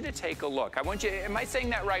want you to take a look. I want you, am I saying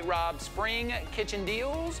that right, Rob? Spring Kitchen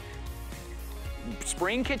Deals?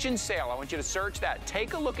 Spring Kitchen Sale. I want you to search that.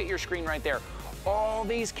 Take a look at your screen right there. All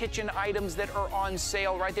these kitchen items that are on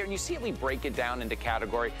sale right there. And you see it, we break it down into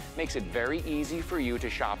category. Makes it very easy for you to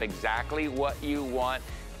shop exactly what you want.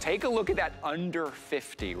 Take a look at that under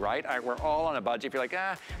 50, right? We're all on a budget. If you're like,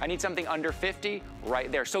 I need something under 50,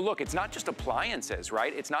 right there. So look, it's not just appliances,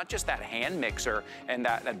 right? It's not just that hand mixer and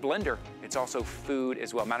that blender. It's also food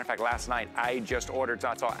as well. Matter of fact, last night, I just ordered, so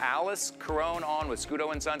I saw Alice Caron on with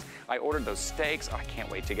Scudo and Sons. I ordered those steaks. Oh, I can't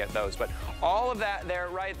wait to get those. But all of that there,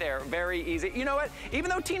 right there, very easy. You know what? Even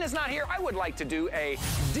though Tina's not here, I would like to do a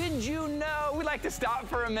did you know? We'd like to stop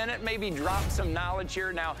for a minute, maybe drop some knowledge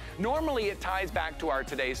here. Now, normally it ties back to our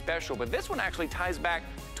today's special, but this one actually ties back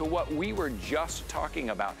to what we were just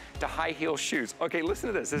talking about, to high heel shoes. Okay, listen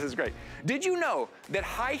to this. This is great. Did you know that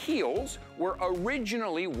high heels were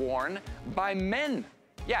originally worn by men?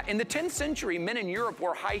 Yeah, in the 10th century, men in Europe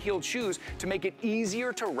wore high-heeled shoes to make it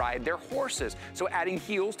easier to ride their horses. So adding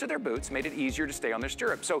heels to their boots made it easier to stay on their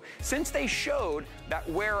stirrups. So since they showed that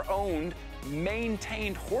wear-owned,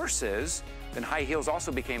 maintained horses, then high heels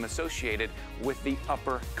also became associated with the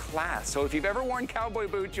upper class. So if you've ever worn cowboy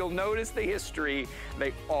boots, you'll notice the history.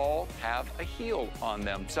 They all have a heel on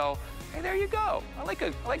them. So hey, there you go. I like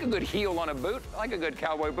a good heel on a boot. I like a good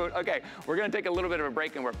cowboy boot. Okay, we're gonna take a little bit of a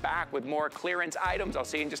break and we're back with more clearance items. I'll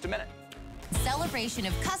see you in just a minute. Celebration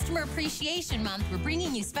of Customer Appreciation Month, we're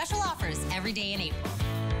bringing you special offers every day in April.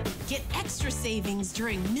 Get extra savings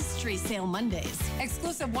during Mystery Sale Mondays.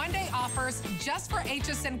 Exclusive one-day offers just for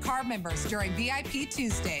HSN card members during VIP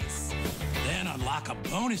Tuesdays. Then unlock a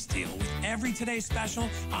bonus deal with every Today special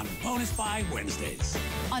on Bonus Buy Wednesdays.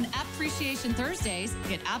 On Appreciation Thursdays,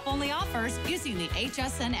 get app-only offers using the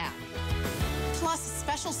HSN app. Plus,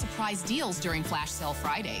 special surprise deals during Flash Sale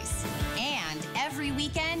Fridays. And every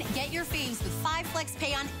weekend, get your faves with 5 Flex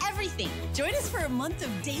Pay on everything. Join us for a month of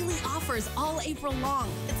daily offers all April long.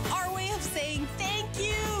 It's our way of saying thank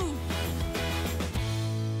you.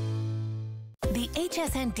 The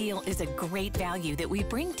HSN deal is a great value that we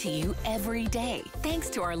bring to you every day. Thanks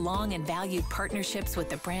to our long and valued partnerships with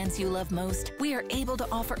the brands you love most, we are able to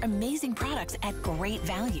offer amazing products at great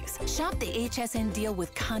values. Shop the HSN deal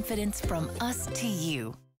with confidence from us to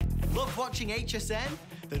you. Love watching HSN?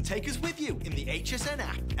 Then take us with you in the HSN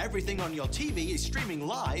app. Everything on your TV is streaming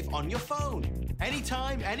live on your phone.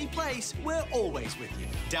 Anytime, any place, we're always with you.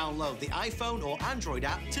 Download the iPhone or Android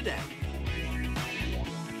app today.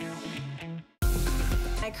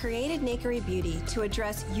 I created Nakery Beauty to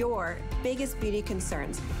address your biggest beauty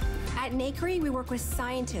concerns. At Nakery, we work with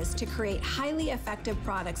scientists to create highly effective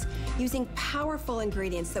products using powerful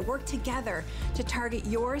ingredients that work together to target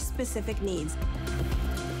your specific needs.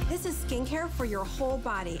 This is skincare for your whole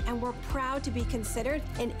body, and we're proud to be considered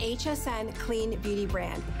an HSN clean beauty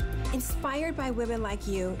brand. Inspired by women like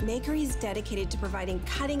you, Nakery is dedicated to providing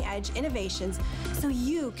cutting-edge innovations so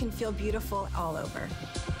you can feel beautiful all over.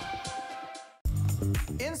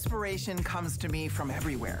 Inspiration comes to me from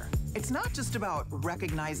everywhere. It's not just about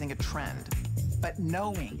recognizing a trend, but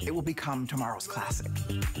knowing it will become tomorrow's classic.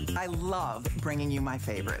 I love bringing you my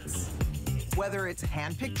favorites. Whether it's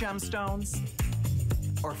hand-picked gemstones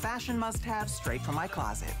or fashion must-haves straight from my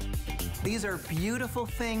closet, these are beautiful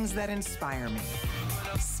things that inspire me.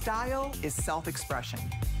 Style is self-expression,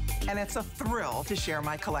 and it's a thrill to share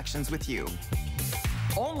my collections with you.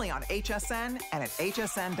 Only on HSN and at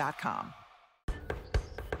hsn.com.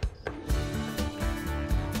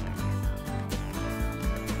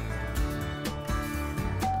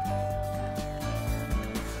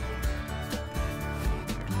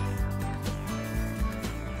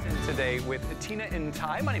 Today with Tina and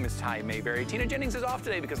Ty. My name is Ty Mayberry. Tina Jennings is off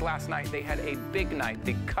today because last night they had a big night.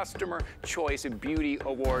 The Customer Choice Beauty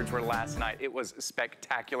Awards were last night. It was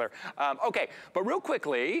spectacular. Okay, but real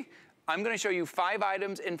quickly, I'm gonna show you 5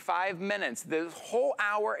 items in 5 minutes. The whole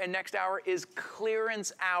hour and next hour is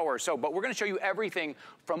clearance hour. But we're gonna show you everything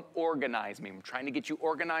from Organize Me. I'm trying to get you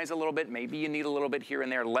organized a little bit. Maybe you need a little bit here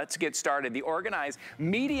and there. Let's get started. The Organize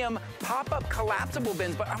medium pop-up collapsible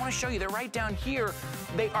bins, but I want to show you, they're right down here.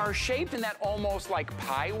 They are shaped in that almost like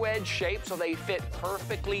pie wedge shape, so they fit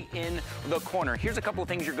perfectly in the corner. Here's a couple of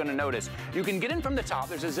things you're going to notice. You can get in from the top.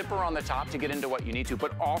 There's a zipper on the top to get into what you need to,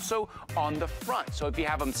 but also on the front. So if you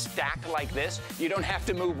have them stacked like this, you don't have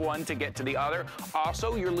to move one to get to the other.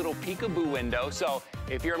 Also, your little peekaboo window. So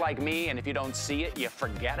if you're like me and if you don't see it, you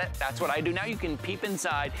forget it. That's what I do. Now you can peep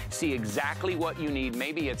inside, see exactly what you need.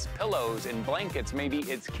 Maybe it's pillows and blankets. Maybe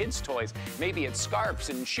it's kids' toys. Maybe it's scarves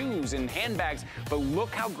and shoes and handbags. But look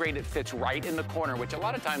how great it fits right in the corner, which a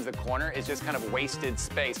lot of times the corner is just kind of wasted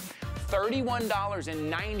space.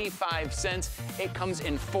 $31.95. It comes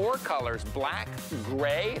in 4 colors, black,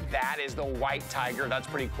 gray, that is the white tiger, that's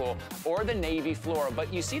pretty cool, or the navy floral.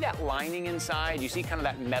 But you see that lining inside, you see kind of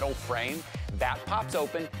that metal frame? That pops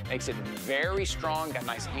open, makes it very strong, got a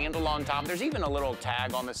nice handle on top. There's even a little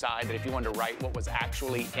tag on the side that if you wanted to write what was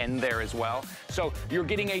actually in there as well. So you're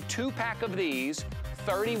getting a 2-pack of these,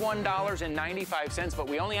 $31.95, but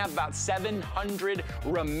we only have about 700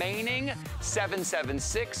 remaining.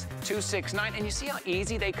 776-269, and you see how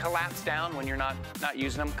easy they collapse down when you're not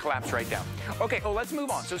using them? Collapse right down. Okay, well, let's move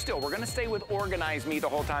on. So still, we're gonna stay with Organize Me the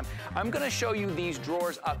whole time. I'm gonna show you these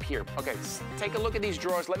drawers up here. Okay, take a look at these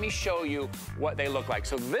drawers. Let me show you what they look like.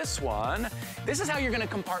 So this is how you're gonna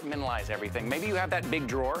compartmentalize everything. Maybe you have that big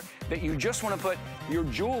drawer that you just wanna put your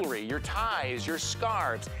jewelry, your ties, your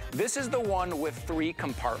scarves. This is the one with 3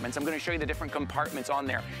 compartments. I'm going to show you the different compartments on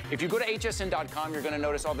there. If you go to hsn.com, you're going to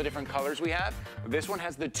notice all the different colors we have. This one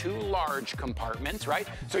has the 2 large compartments, right?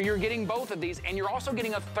 So you're getting both of these, and you're also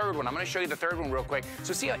getting a third one. I'm going to show you the third one real quick.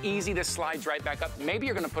 So see how easy this slides right back up? Maybe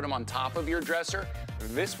you're going to put them on top of your dresser.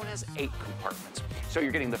 This one has 8 compartments. So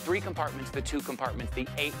you're getting the 3 compartments, the 2 compartments, the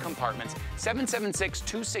 8 compartments.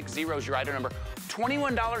 776-260 is your item number.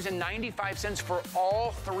 $21.95 for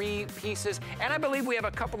all 3 pieces. And I believe we have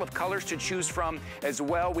a couple of colors to choose from as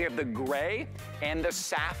well. We have the gray and the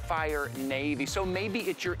sapphire navy. So maybe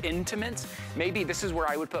it's your intimates. Maybe this is where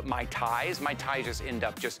I would put my ties. My ties just end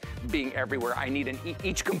up just being everywhere. I need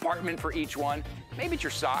each compartment for each one. Maybe it's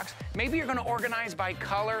your socks. Maybe you're gonna organize by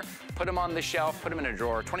color, put them on the shelf, put them in a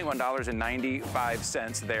drawer.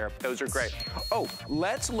 $21.95 there. Those are great. Oh,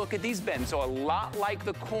 let's look at these bins. So a lot like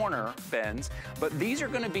the corner bins, but these are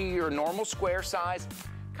gonna be your normal square size,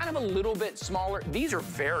 kind of a little bit smaller. These are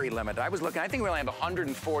very limited. I was looking, I think we only have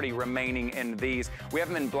 140 remaining in these. We have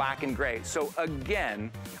them in black and gray. So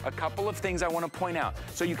again, a couple of things I want to point out.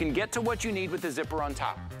 So you can get to what you need with the zipper on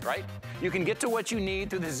top, right? You can get to what you need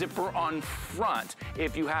through the zipper on front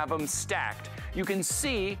if you have them stacked. You can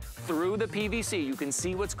see through the PVC, you can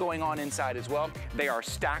see what's going on inside as well. They are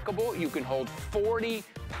stackable. You can hold 40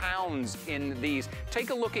 pounds in these.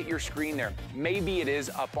 Take a look at your screen there. Maybe it is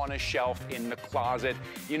up on a shelf in the closet.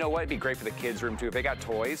 You know what? It'd be great for the kids' room too. If they got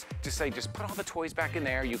toys, just put all the toys back in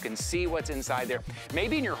there. You can see what's inside there.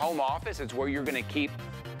 Maybe in your home office, it's where you're gonna keep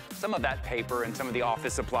some of that paper and some of the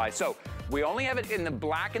office supplies. So we only have it in the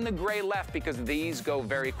black and the gray left because these go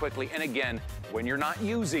very quickly. And again, when you're not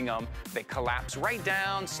using them, they collapse right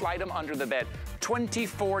down, slide them under the bed.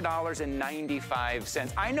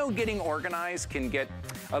 $24.95. I know getting organized can get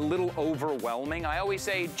a little overwhelming. I always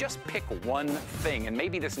say, just pick one thing, and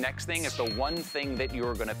maybe this next thing is the one thing that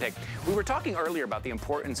you're gonna pick. We were talking earlier about the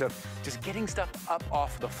importance of just getting stuff up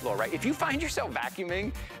off the floor, right? If you find yourself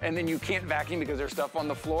vacuuming and then you can't vacuum because there's stuff on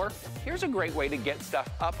the floor, here's a great way to get stuff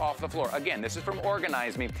up off the floor. Again, this is from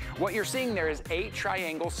Organize Me. What you're seeing there is 8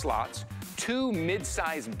 triangle slots, 2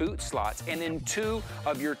 mid-sized boot slots, and then 2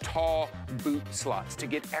 of your tall boot slots to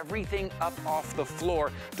get everything up off the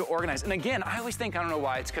floor to organize. And again, I always think, I don't know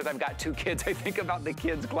why, it's because I've got 2 kids. I think about the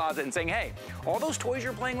kids' closet and saying, hey, all those toys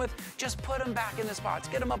you're playing with, just put them back in the spots.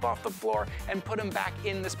 Get them up off the floor and put them back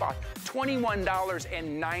in the spot.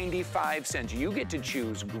 $21.95. You get to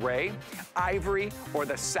choose gray, ivory, or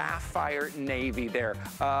the sapphire navy there.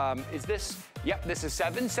 Is this? Yep, this is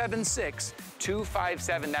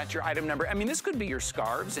 776-257. That's your item number. I mean, this could be your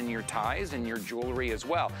scarves and your ties and your jewelry as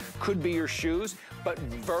well. Could be your shoes, but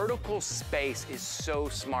vertical space is so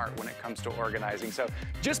smart when it comes to organizing. So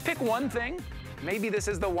just pick one thing. Maybe this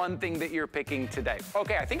is the one thing that you're picking today.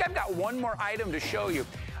 Okay, I think I've got one more item to show you.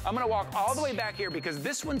 I'm gonna walk all the way back here because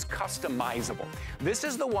this one's customizable. This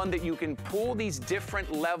is the one that you can pull these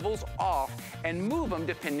different levels off and move them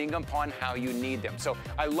depending upon how you need them. So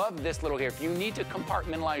I love this little here. If you need to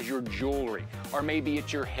compartmentalize your jewelry or maybe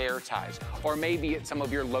it's your hair ties, or maybe it's some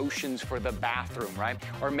of your lotions for the bathroom, right?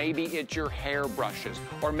 Or maybe it's your hair brushes,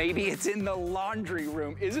 or maybe it's in the laundry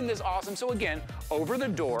room. Isn't this awesome? So again, over the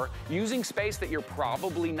door, using space that you're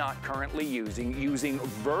probably not currently using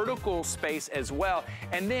vertical space as well.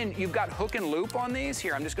 And then you've got hook and loop on these.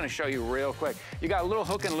 Here, I'm just gonna show you real quick. You got a little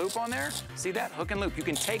hook and loop on there. See that? Hook and loop. You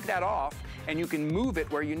can take that off and you can move it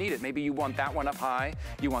where you need it. Maybe you want that one up high,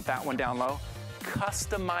 you want that one down low.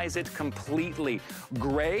 Customize it completely.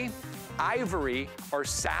 Gray, ivory, or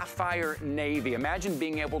sapphire navy. Imagine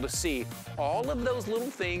being able to see all of those little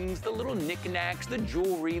things, the little knickknacks, the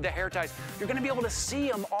jewelry, the hair ties. You're gonna be able to see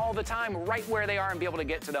them all the time right where they are and be able to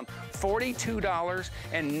get to them.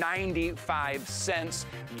 $42.95.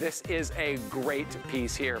 This is a great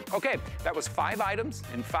piece here. Okay, that was 5 items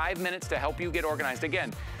in 5 minutes to help you get organized.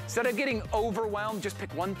 Again, instead of getting overwhelmed, just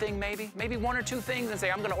pick one thing maybe 1 or 2 things and say,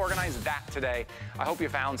 I'm gonna organize that today. I hope you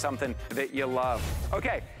found something that you love.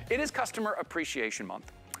 Okay, it is Customer Appreciation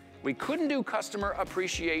Month. We couldn't do Customer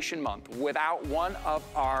Appreciation Month without one of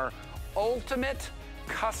our ultimate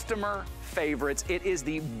customer favorites. It is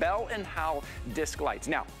the Bell & Howell disc lights.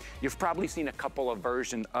 Now, you've probably seen a couple of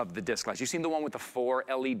versions of the disc lights. You've seen the one with the 4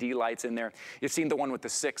 LED lights in there. You've seen the one with the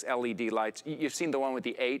 6 LED lights. You've seen the one with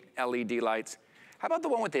the 8 LED lights. How about the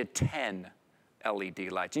one with the 10 LED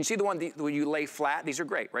lights? And you see the one where you lay flat? These are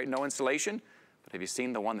great, right? No installation. But have you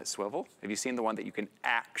seen the one that swivel? Have you seen the one that you can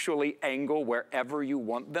actually angle wherever you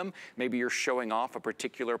want them? Maybe you're showing off a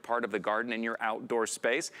particular part of the garden in your outdoor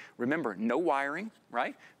space. Remember, no wiring,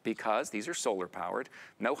 right? Because these are solar powered.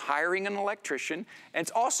 No hiring an electrician. And it's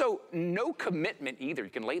also no commitment either. You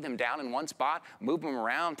can lay them down in one spot, move them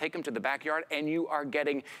around, take them to the backyard, and you are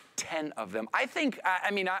getting 10 of them. I think, I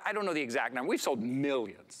don't know the exact number. We've sold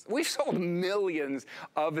millions. We've sold millions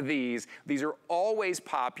of these. These are always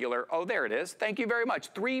popular. Oh, there it is. Thank you very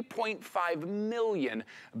much. 3.5 million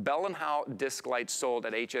Bell & Howell disc lights sold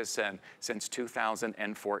at HSN since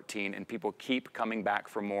 2014, and people keep coming back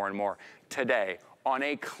for more and more. Today, on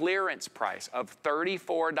a clearance price of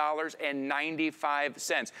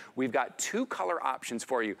 $34.95. We've got 2 color options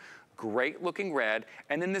for you. Great looking red,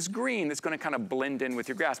 and then this green that's gonna kind of blend in with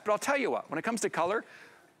your grass. But I'll tell you what, when it comes to color,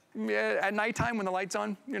 at nighttime when the light's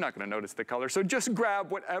on, you're not gonna notice the color. So just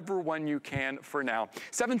grab whatever one you can for now.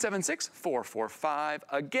 776-445.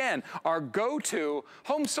 Again, our go-to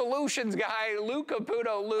home solutions guy, Lou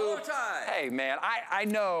Caputo. Lou, hey man, I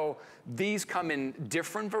know these come in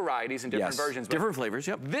different varieties and different versions. Different flavors,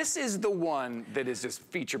 yep. This is the one that is just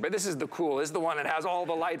featured, but this is the cool. This is the one that has all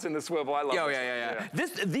the lights in the swivel. I love it. Yeah.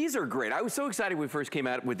 These are great. I was so excited when we first came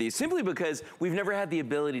out with these, simply because we've never had the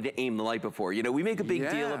ability to aim the light before. You know, we make a big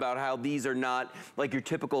deal about how these are not like your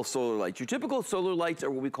typical solar lights. Your typical solar lights are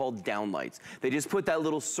what we call down lights. They just put that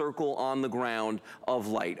little circle on the ground of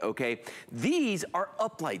light, okay? These are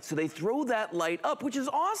up lights, so they throw that light up, which is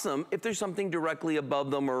awesome if there's something directly above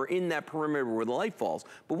them or in that perimeter where the light falls.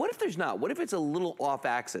 But what if there's not? What if it's a little off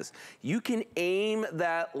axis? You can aim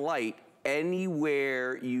that light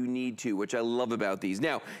anywhere you need to, which I love about these.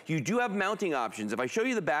 Now, you do have mounting options. If I show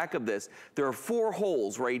you the back of this, there are 4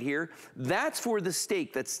 holes right here. That's for the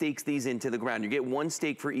stake that stakes these into the ground. You get 1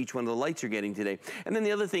 stake for each one of the lights you're getting today. And then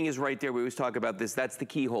the other thing is right there, we always talk about this, that's the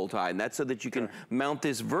keyhole tie, and that's so that you can mount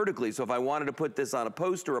this vertically. So if I wanted to put this on a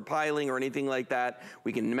post or a piling or anything like that,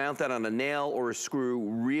 we can mount that on a nail or a screw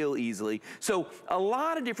real easily. So a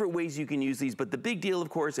lot of different ways you can use these, but the big deal, of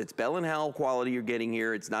course, it's Bell & Howell quality you're getting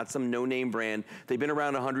here. It's not some no-name brand. They've been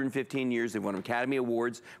around 115 years. They've won Academy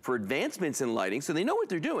Awards for advancements in lighting, so they know what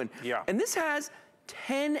they're doing. Yeah. And this has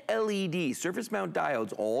 10 LED surface mount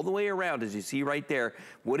diodes all the way around, as you see right there.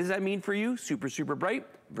 What does that mean for you? Super, super bright.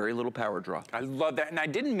 Very little power draw. I love that. And I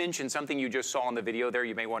didn't mention something you just saw in the video there.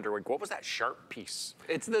 You may wonder, what was that sharp piece?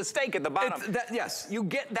 It's the stake at the bottom. Yes. You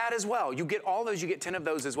get that as well. You get all those, you get 10 of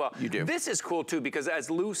those as well. You do. This is cool too, because as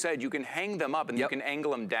Lou said, you can hang them up and you can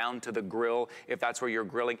angle them down to the grill if that's where you're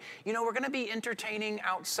grilling. You know, we're gonna be entertaining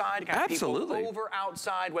outside, kind of people over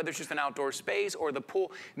outside, whether it's just an outdoor space or the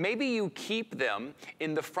pool. Maybe you keep them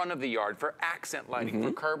in the front of the yard for accent lighting,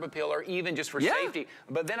 for curb appeal, or even just for safety.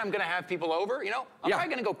 But then I'm gonna have people over, you know, I'm probably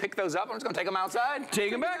gonna go pick those up. I'm just gonna take them outside.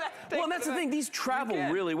 Take them back. Well, and that's the thing. These travel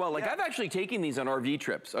really well. Like I've actually taken these on RV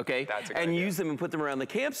trips, okay? And used them and put them around the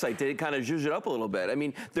campsite to kind of zhuzh it up a little bit. I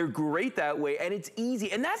mean, they're great that way, and it's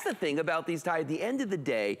easy. And that's the thing about these ties. At the end of the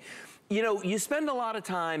day, you know, you spend a lot of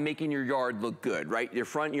time making your yard look good, right? Your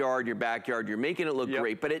front yard, your backyard, you're making it look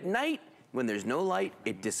great. But at night, when there's no light,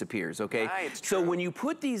 it disappears, okay? So when you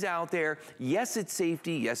put these out there, yes, it's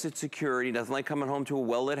safety, yes, it's security, nothing like coming home to a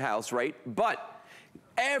well-lit house, right? But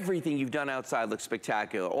everything you've done outside looks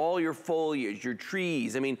spectacular. All your foliage, your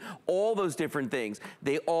trees, I mean, all those different things.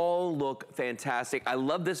 They all look fantastic. I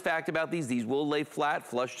love this fact about these. These will lay flat,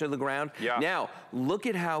 flush to the ground. Yeah. Now, look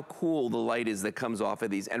at how cool the light is that comes off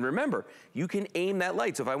of these. And remember, you can aim that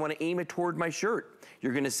light. So if I want to aim it toward my shirt,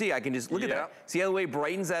 you're gonna see, I can just look at that. See how the way it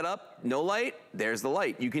brightens that up? No light, there's the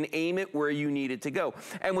light. You can aim it where you need it to go.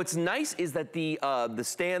 And what's nice is that the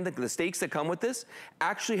stakes that come with this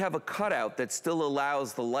actually have a cutout that still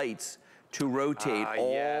allows the lights to rotate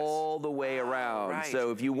all the way around. Right.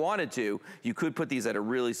 So if you wanted to, you could put these at a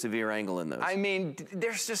really severe angle in those. I mean,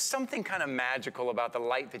 there's just something kind of magical about the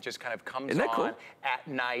light that just kind of comes on cool? at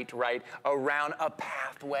night, right? Around a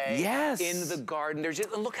pathway. Yes. In the garden. There's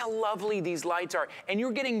just, look how lovely these lights are. And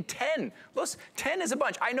you're getting 10. Look, 10 is a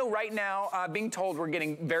bunch. I know right now, being told we're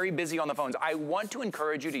getting very busy on the phones. I want to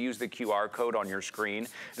encourage you to use the QR code on your screen.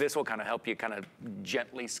 This will kind of help you kind of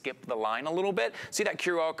gently skip the line a little bit. See that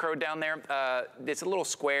QR code down there? It's a little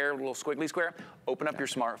square, little squiggly square. Open up your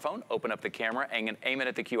smartphone, open up the camera, and aim it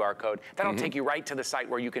at the QR code. That'll take you right to the site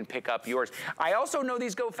where you can pick up yours. I also know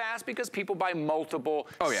these go fast because people buy multiple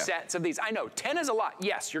sets of these. I know 10 is a lot.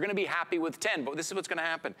 Yes, you're gonna be happy with 10, but this is what's gonna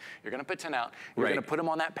happen. You're gonna put 10 out, you're gonna put them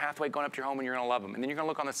on that pathway going up to your home, and you're gonna love them. And then you're gonna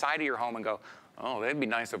look on the side of your home and go, oh, they'd be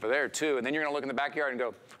nice over there too. And then you're gonna look in the backyard and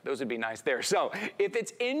go, those would be nice there. So if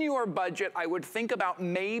it's in your budget, I would think about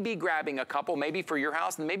maybe grabbing a couple, maybe for your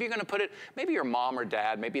house, and maybe you're gonna put it, maybe your mom or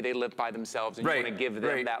dad, maybe they live by themselves and you wanna give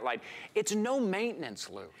them that light. It's no maintenance,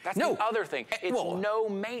 Lou. That's the other thing. It's no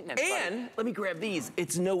maintenance. And let me grab these.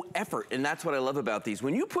 It's no effort, and that's what I love about these.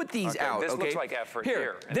 When you put these out, this looks like effort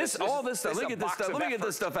here. All this stuff, let me get this stuff, let me get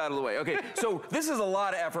this stuff out of the way. Okay, so this is a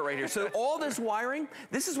lot of effort right here. So all this wiring,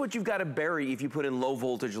 this is what you've got to bury if you put in low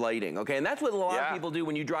voltage lighting, okay? And that's what a lot of people do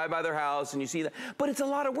when you drive by their house and you see that. But it's a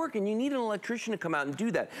lot of work, and you need an electrician to come out and do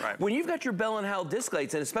that. When you've got your Bell & Howell disc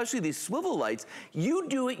lights, and especially these swivel lights, you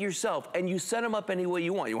do it yourself, and you set them up any way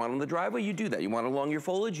you want. You want them on the driveway, you do that. You want them along your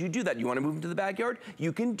foliage, you do that. You want to move them to the backyard,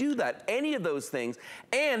 you can do that. Any of those things.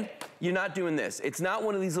 And you're not doing this. It's not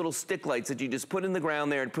one of these little stick lights that you just put in the ground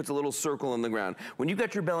there and puts a little circle in the ground. When you've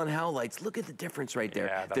got your Bell & Howell lights, look at the difference right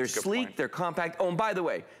there. They're sleek, they're compact. Oh, and by the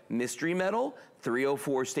way, mystery metal,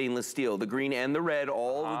 304 stainless steel, the green and the red,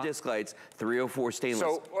 all the disc lights, 304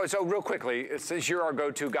 stainless. So real quickly, since you're our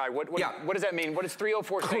go-to guy, what does that mean? What is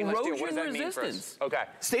 304 stainless steel? What does that mean for us? Okay.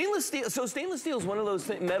 Stainless steel, so stainless steel is one of those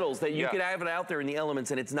metals that you could have it out there in the elements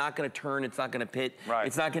and it's not gonna turn, it's not gonna pit,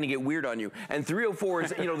 it's not gonna get weird on you. And 304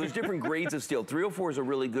 is, you know, there's different grades of steel. 304 is a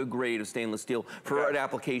really good grade of stainless steel for an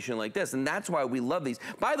application like this, and that's why we love these.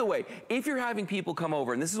 By the way, if you're having people come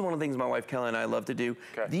over, and this is one of the things my wife Kelly and I love to do,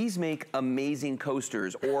 these make amazing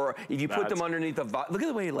coasters, or if you put them underneath the, look at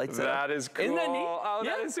the way he lights it up. That is cool. Isn't that neat? Oh,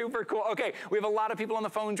 that is super cool. Okay, we have a lot of people on the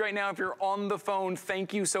phones right now. If you're on the phone,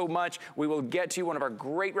 thank you so much. We will get to you. One of our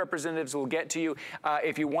great representatives will get to you.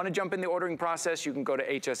 If you want to jump in the ordering process, you can go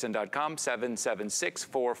to hsn.com,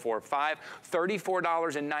 776-445,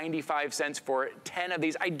 $34.95 for 10 of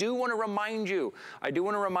these. I do want to remind you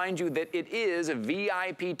that it is a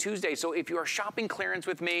VIP Tuesday. So if you are shopping clearance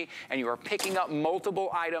with me and you are picking up multiple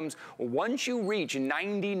items, once you reach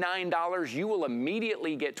 $99, you will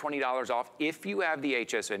immediately get $20 off if you have the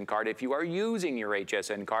HSN card. If you are using your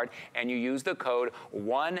HSN card and you use the code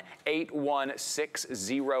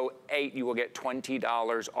 181608, you will get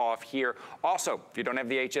 $20 off here. Also, if you don't have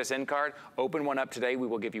the HSN card, open one up today. We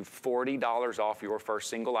will give you $40 off your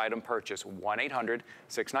first single item purchase.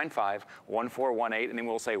 1-800-695-1418, and then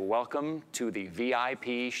we'll say, welcome to the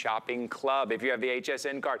VIP shopping club if you have the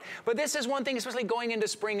HSN card. But this is one thing, especially going into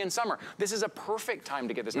spring and summer. This is a perfect time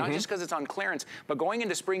to get this, not just because it's on clearance, but going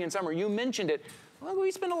into spring and summer. You mentioned it. Well,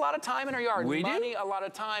 we spend a lot of time in our yard. We do. A lot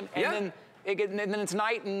of time, and then it's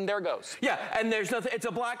night and there goes. Yeah, and there's nothing, it's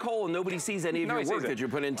a black hole and nobody sees any of your work that you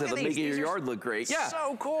put into making your yard look great. Yeah.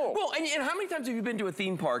 So cool. Well, and how many times have you been to a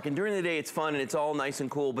theme park and during the day it's fun and it's all nice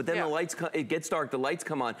and cool, but then the lights, it gets dark, the lights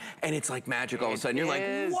come on, and it's like magic all of a sudden. You're like,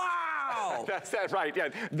 wow! That's right, yeah.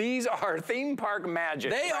 These are theme park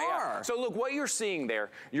magic. They are. Yeah. So look, what you're seeing there,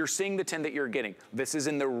 you're seeing the 10 that you're getting. This is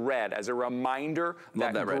in the red as a reminder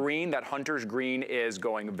that green, that hunter's green is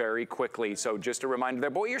going very quickly. So just a reminder there.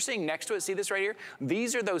 But what you're seeing next to it, see this right here?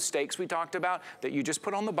 These are those stakes we talked about that you just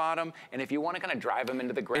put on the bottom, and if you want to kind of drive them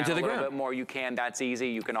into the ground a little bit more, you can. That's easy.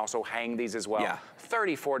 You can also hang these as well. Yeah.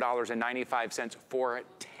 $34.95 for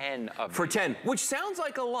 10 of these. For 10, which sounds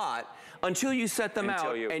like a lot. until you set them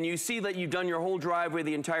out and you see that you've done your whole driveway,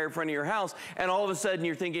 the entire front of your house, and all of a sudden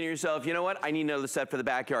you're thinking to yourself, you know what, I need another set for the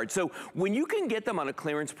backyard. So when you can get them on a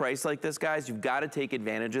clearance price like this, guys, you've got to take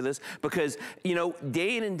advantage of this because, you know,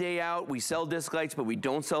 day in and day out, we sell disc lights, but we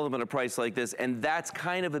don't sell them at a price like this, and that's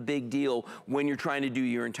kind of a big deal when you're trying to do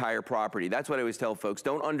your entire property. That's what I always tell folks.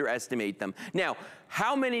 Don't underestimate them. Now,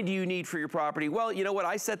 how many do you need for your property? Well, you know what?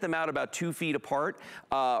 I set them out about 2 feet apart,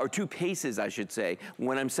 or 2 paces, I should say.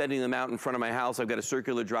 When I'm setting them out in front of my house, I've got a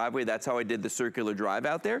circular driveway. That's how I did the circular drive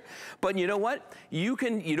out there. But you know what? You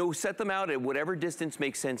can, you know, set them out at whatever distance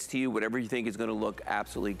makes sense to you, whatever you think is going to look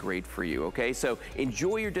absolutely great for you, okay? So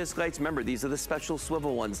enjoy your disc lights. Remember, these are the special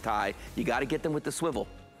swivel ones, Ty. You got to get them with the swivel.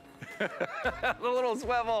 The little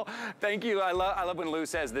swivel. Thank you. I love when Lou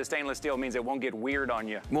says the stainless steel means it won't get weird on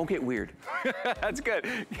you. Won't get weird. That's good.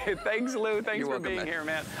 Thanks, Lou. Thanks for being here,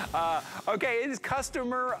 man. Okay, it is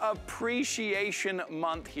Customer Appreciation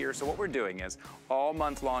Month here. So what we're doing is all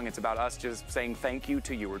month long, it's about us just saying thank you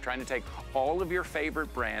to you. We're trying to take all of your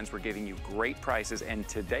favorite brands. We're giving you great prices. And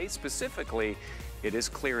today specifically, it is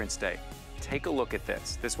clearance day. Take a look at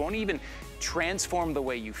this. This won't even transform the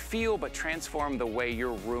way you feel, but transform the way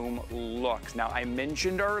your room looks. Now, I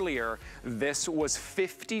mentioned earlier, this was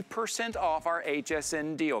 50% off our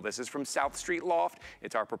HSN deal. This is from South Street Loft.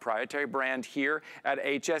 It's our proprietary brand here at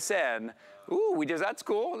HSN. Ooh, that's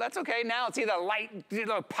cool. That's okay. Now, see the light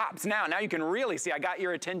pops now. Now you can really see. I got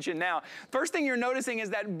your attention now. First thing you're noticing is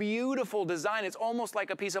that beautiful design. It's almost like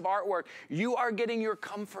a piece of artwork. You are getting your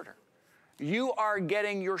comforter. You are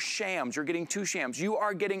getting your shams. You're getting 2 shams. You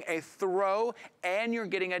are getting a throw and you're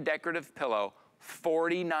getting a decorative pillow.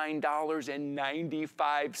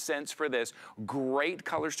 $49.95 for this. Great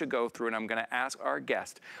colors to go through, and I'm gonna ask our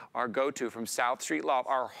guest, our go-to from South Street Loft,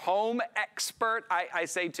 our home expert, I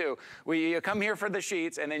say too. You come here for the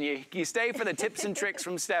sheets, and then you stay for the tips and tricks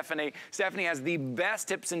from Stephanie. Stephanie has the best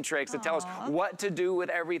tips and tricks to tell us what to do with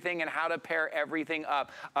everything and how to pair everything up.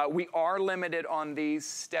 We are limited on these.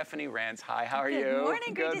 Stephanie Rance, hi, how are you? Good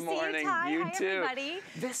morning, great to see you, Ty. You hi, too. Everybody.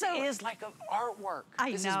 This is like an artwork.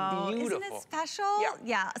 This is beautiful. Isn't it special?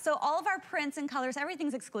 Yeah, so all of our prints and colors,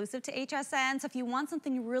 everything's exclusive to HSN. So if you want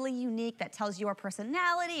something really unique that tells your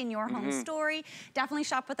personality and your home story, definitely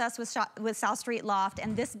shop with us with South Street Loft.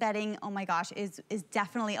 And this bedding, oh my gosh, is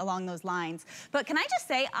definitely along those lines. But can I just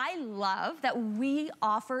say, I love that we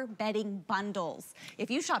offer bedding bundles. If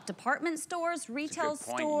you shop department stores, retail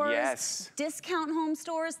stores, discount home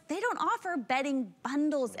stores, they don't offer bedding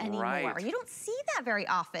bundles anymore. You don't see that very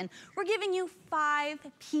often. We're giving you 5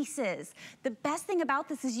 pieces. The best thing about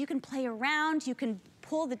this is you can play around, you can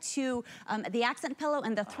pull the 2, the accent pillow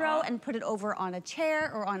and the throw and put it over on a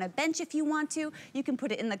chair or on a bench if you want to. You can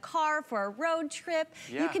put it in the car for a road trip.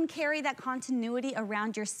 You can carry that continuity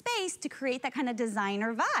around your space to create that kind of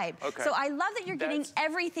designer vibe. So I love that you're getting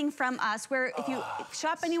everything from us, where if you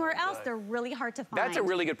shop anywhere else, they're really hard to find. That's a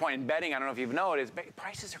really good point. In bedding, I don't know if you've noticed,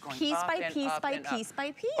 prices are going piece up by and piece up by and piece up.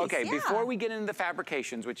 by piece. Okay, before we get into the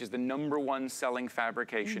fabrications, which is the #1 selling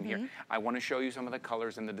fabrication here, I want to show you some of the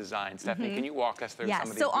colors and the designs. Stephanie, can you walk us through some of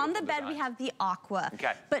these? So on the bed we have the aqua.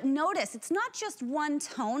 But notice, it's not just one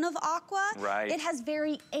tone of aqua. It has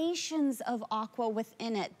variations of aqua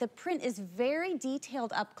within it. The print is very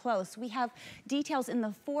detailed up close. We have details in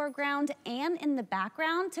the foreground and in the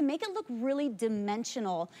background to make it look really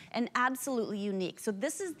dimensional and absolutely unique. So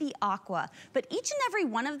this is the aqua. But each and every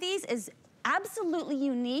one of these is absolutely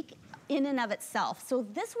unique in and of itself. So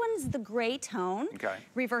this one's the gray tone.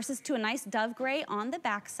 Reverses to a nice dove gray on the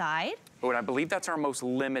backside. Oh, and I believe that's our most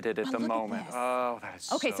limited at the moment. Oh, that is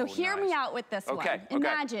so hear me out with this one.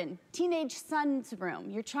 Imagine teenage son's room.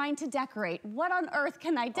 You're trying to decorate. What on earth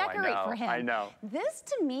can I decorate for him? I know. This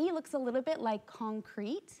to me looks a little bit like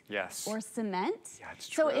concrete. Or cement. Yeah, it's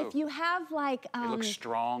true. So if you have like it looks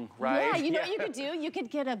strong, right? Yeah, you know what you could do? You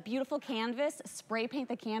could get a beautiful canvas, spray paint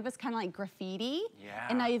the canvas kind of like graffiti.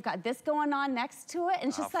 And now you've got this going on next to it, and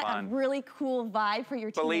it's just like a really cool vibe for your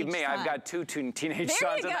teenage Believe me, son. I've got 2 teenage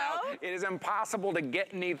sons now. It is impossible to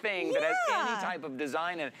get anything that has any type of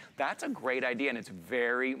design in it. That's a great idea, and it's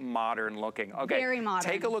very modern looking. Okay, very modern.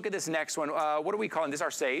 Take a look at this next one. What are we calling this? Our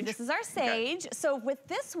sage? This is our sage. So with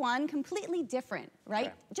this one, completely different,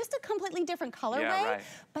 right? Just a completely different colorway,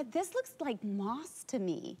 but this looks like moss to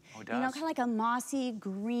me. Oh, it does? You know, kind of like a mossy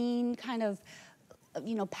green kind of,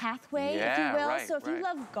 you know, pathway, if you will. So if you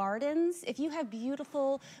love gardens, if you have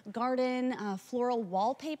beautiful garden floral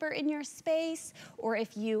wallpaper in your space, or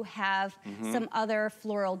if you have some other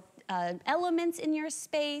floral elements in your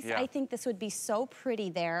space, I think this would be so pretty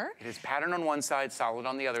there. It is pattern on one side, solid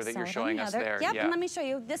on the other that you're showing us there. Yep, and let me show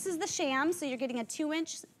you. This is the sham, so you're getting a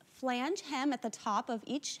 2-inch flange hem at the top of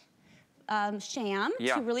each sham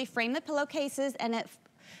to really frame the pillowcases, and it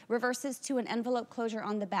reverses to an envelope closure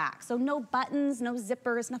on the back. So no buttons, no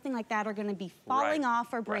zippers, nothing like that are gonna be falling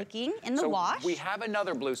off or breaking in the wash. We have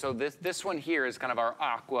another blue. So this one here is kind of our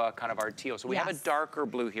aqua, kind of our teal. So we have a darker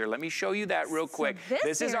blue here. Let me show you that real quick.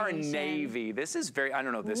 This is our navy. This is very, I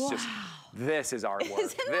don't know, this is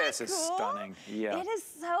artwork. This is stunning. Yeah. It is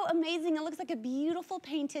so amazing. It looks like a beautiful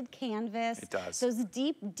painted canvas. It does. Those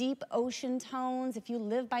deep, deep ocean tones. If you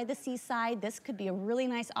live by the seaside, this could be a really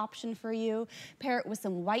nice option for you. Pair it with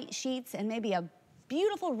some white sheets and maybe a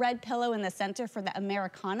beautiful red pillow in the center for the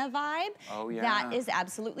Americana vibe. Oh, yeah. That is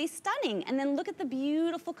absolutely stunning. And then look at the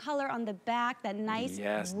beautiful color on the back, that nice,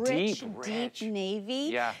 rich, deep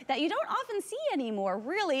navy that you don't often see anymore,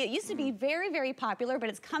 really. It used to be very, very popular, but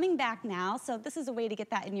it's coming back now. So this is a way to get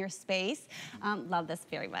that in your space. Love this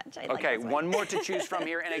very much. I like this one more to choose from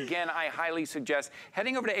here. And again, I highly suggest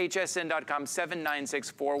heading over to hsn.com,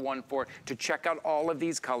 796-414 to check out all of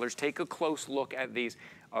these colors. Take a close look at these.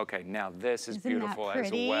 Okay, now this is beautiful as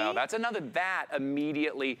well. That's another, that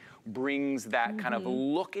immediately brings that kind of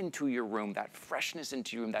look into your room, that freshness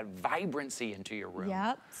into your room, that vibrancy into your room.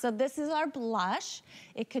 Yep, so this is our blush.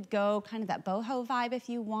 It could go kind of that boho vibe if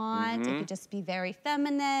you want. It could just be very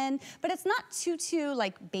feminine, but it's not too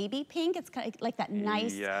like baby pink. It's kind of like that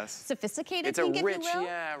nice, sophisticated pink, if you will.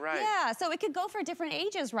 Yeah, so it could go for different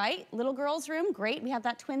ages, right? Little girl's room, great. We have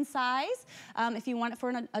that twin size. If you want it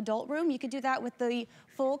for an adult room, you could do that with the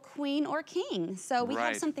full queen or king. So we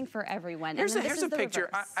have something for everyone. Here's a picture.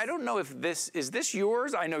 I don't know if is this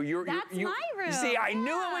yours? I know you're. That's my room. See, I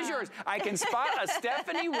knew it was yours. I can spot a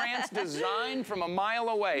Stephanie Rance design from a mile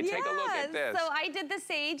away. Take a look at this. So I did the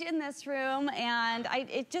sage in this room, and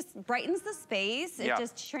it just brightens the space. It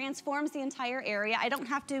just transforms the entire area. I don't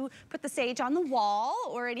have to put the sage on the wall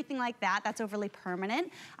or anything like that. That's overly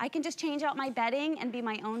permanent. I can just change out my bedding and be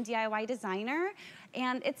my own DIY designer.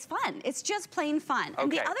 And it's fun. It's just plain fun. And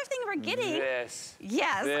the other thing we're getting, are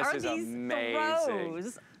these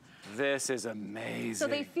throws. This is amazing. So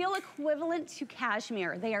they feel equivalent to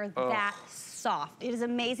cashmere. They are that soft. It is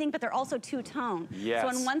amazing, but they're also two-tone. So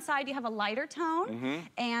on one side you have a lighter tone,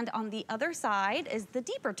 and on the other side is the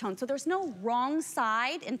deeper tone. So there's no wrong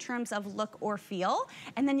side in terms of look or feel.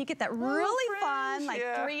 And then you get that really fun, like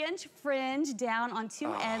 3-inch fringe down on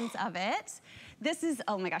two ends of it. This is,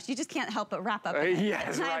 oh my gosh, you just can't help but wrap up in it.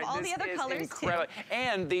 Yes, and I have all the other colors incredible. too.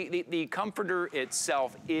 And the comforter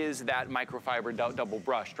itself is that microfiber double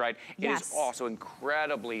brushed, right? It is also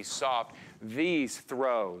incredibly soft. These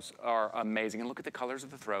throws are amazing. And look at the colors of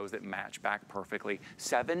the throws that match back perfectly.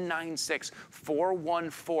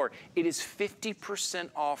 796-414. It is 50%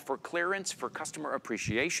 off for clearance for Customer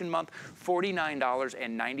Appreciation Month,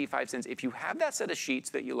 $49.95. If you have that set of sheets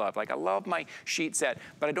that you love, like I love my sheet set,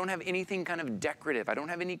 but I don't have anything kind of decorative, I don't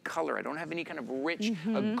have any color, I don't have any kind of rich,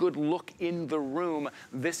 a good look in the room,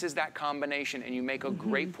 this is that combination. And you make a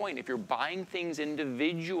great point. If you're buying things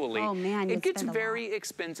individually, it gets very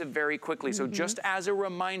expensive very quickly. So just as a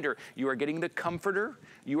reminder, you are getting the comforter,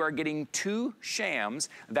 you are getting 2 shams,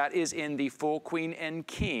 that is in the full queen and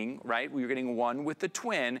king, right? You're getting one with the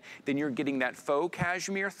twin, then you're getting that faux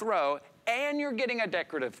cashmere throw, and you're getting a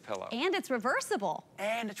decorative pillow. And it's reversible.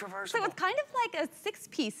 And it's reversible. So it's kind of like a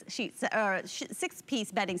 6-piece sheet, or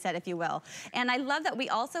 6-piece bedding set, if you will. And I love that we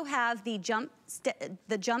also have the jump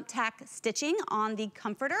tack stitching on the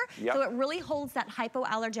comforter. So it really holds that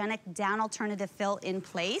hypoallergenic down alternative fill in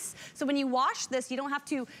place. So when you wash this, you don't have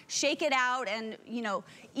to shake it out and, you know,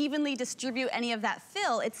 evenly distribute any of that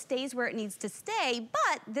fill. It stays where it needs to stay,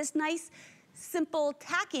 but this nice simple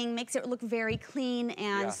tacking makes it look very clean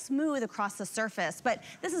and smooth across the surface. But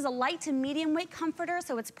this is a light to medium weight comforter,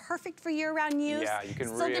 so it's perfect for year-round use. Yeah, you can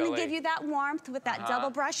Still gonna give you that warmth with that double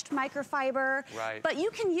brushed microfiber. But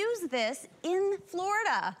you can use this in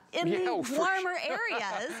Florida, in the warmer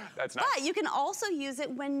areas. That's nice. But you can also use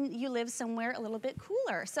it when you live somewhere a little bit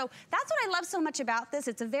cooler. So that's what I love so much about this.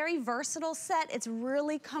 It's a very versatile set. It's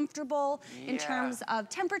really comfortable in terms of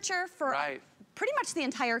temperature for pretty much the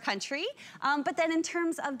entire country. But then in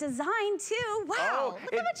terms of design too, wow,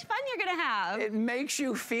 look how much fun you're gonna have. It makes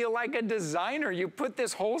you feel like a designer. You put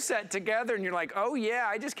this whole set together and you're like, oh yeah,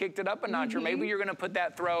 I just kicked it up a notch. Or maybe you're gonna put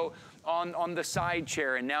that throw on the side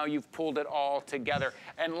chair and now you've pulled it all together.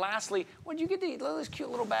 And lastly, when you get this cute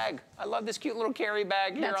little bag, I love this cute little carry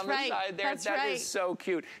bag here on the side there. That is so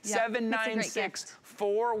cute.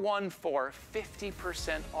 796-414,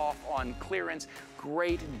 50% off on clearance.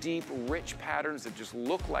 great, deep, rich patterns that just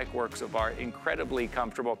look like works of art, incredibly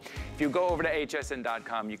comfortable. If you go over to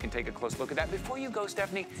hsn.com, you can take a close look at that. Before you go,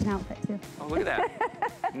 Stephanie. It's an outfit too. Oh, look at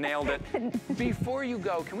that. Nailed it. Before you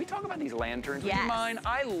go, can we talk about these lanterns? Yes. Would you mind?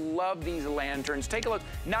 I love these lanterns. Take a look.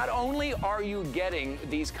 Not only are you getting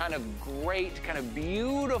these kind of great, kind of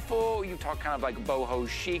beautiful, you talk kind of like boho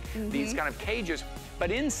chic, these kind of cages,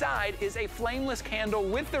 but inside is a flameless candle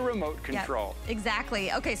with the remote control. Yep,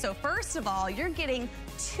 exactly. Okay, so first of all, you're getting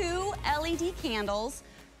 2 LED candles,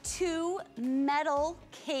 2 metal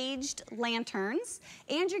caged lanterns,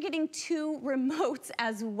 and you're getting 2 remotes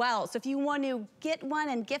as well. So if you want to get one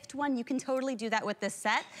and gift one, you can totally do that with this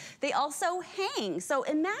set. They also hang. So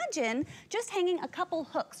imagine just hanging a couple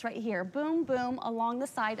hooks right here, boom, boom, along the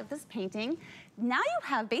side of this painting. Now you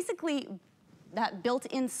have basically that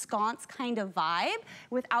built-in sconce kind of vibe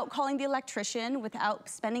without calling the electrician, without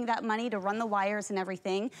spending that money to run the wires and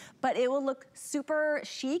everything, but it will look super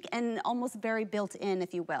chic and almost very built-in,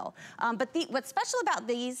 if you will. But what's special about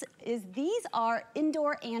these is these are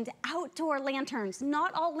indoor and outdoor lanterns.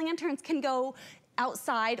 Not all lanterns can go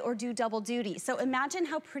outside or do double duty. So imagine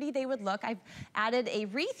how pretty they would look. I've added a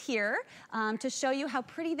wreath here to show you how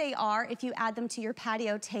pretty they are if you add them to your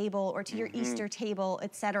patio table or to your Easter table,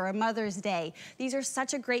 etc., Mother's Day. These are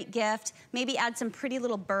such a great gift. Maybe add some pretty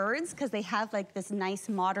little birds because they have like this nice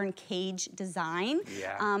modern cage design.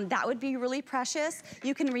 Yeah. That would be really precious.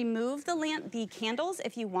 You can remove the candles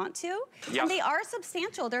if you want to. Yep. And they are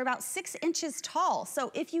substantial. They're about 6 inches tall.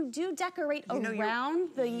 So if you do decorate around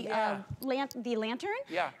the lantern,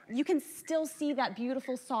 you can still see that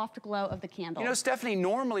beautiful soft glow of the candle. You know, Stephanie,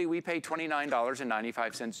 normally we pay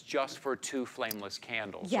 $29.95 just for 2 flameless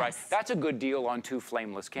candles, right? That's a good deal on 2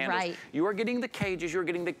 flameless candles. Right. You are getting the cages, you're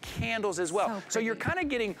getting the candles as well. So you're kind of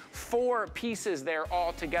getting 4 pieces there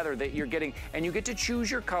all together that you're getting, and you get to choose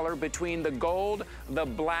your color between the gold, the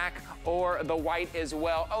black, or the white as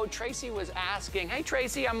well. Oh, Tracy was asking, hey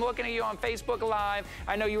Tracy, I'm looking at you on Facebook Live.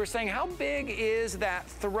 I know you were saying, how big is that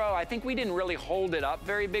throw? I think we didn't really hold it up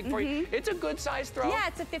very big for you. It's a good size throw. Yeah,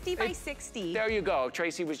 it's a 50 by 60. There you go.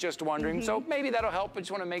 Tracy was just wondering. So maybe that'll help. I just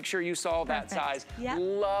want to make sure you saw that size. Yep.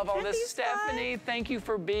 Love all this. Stephanie, thank you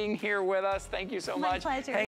for being here with us. Thank you so much. My pleasure.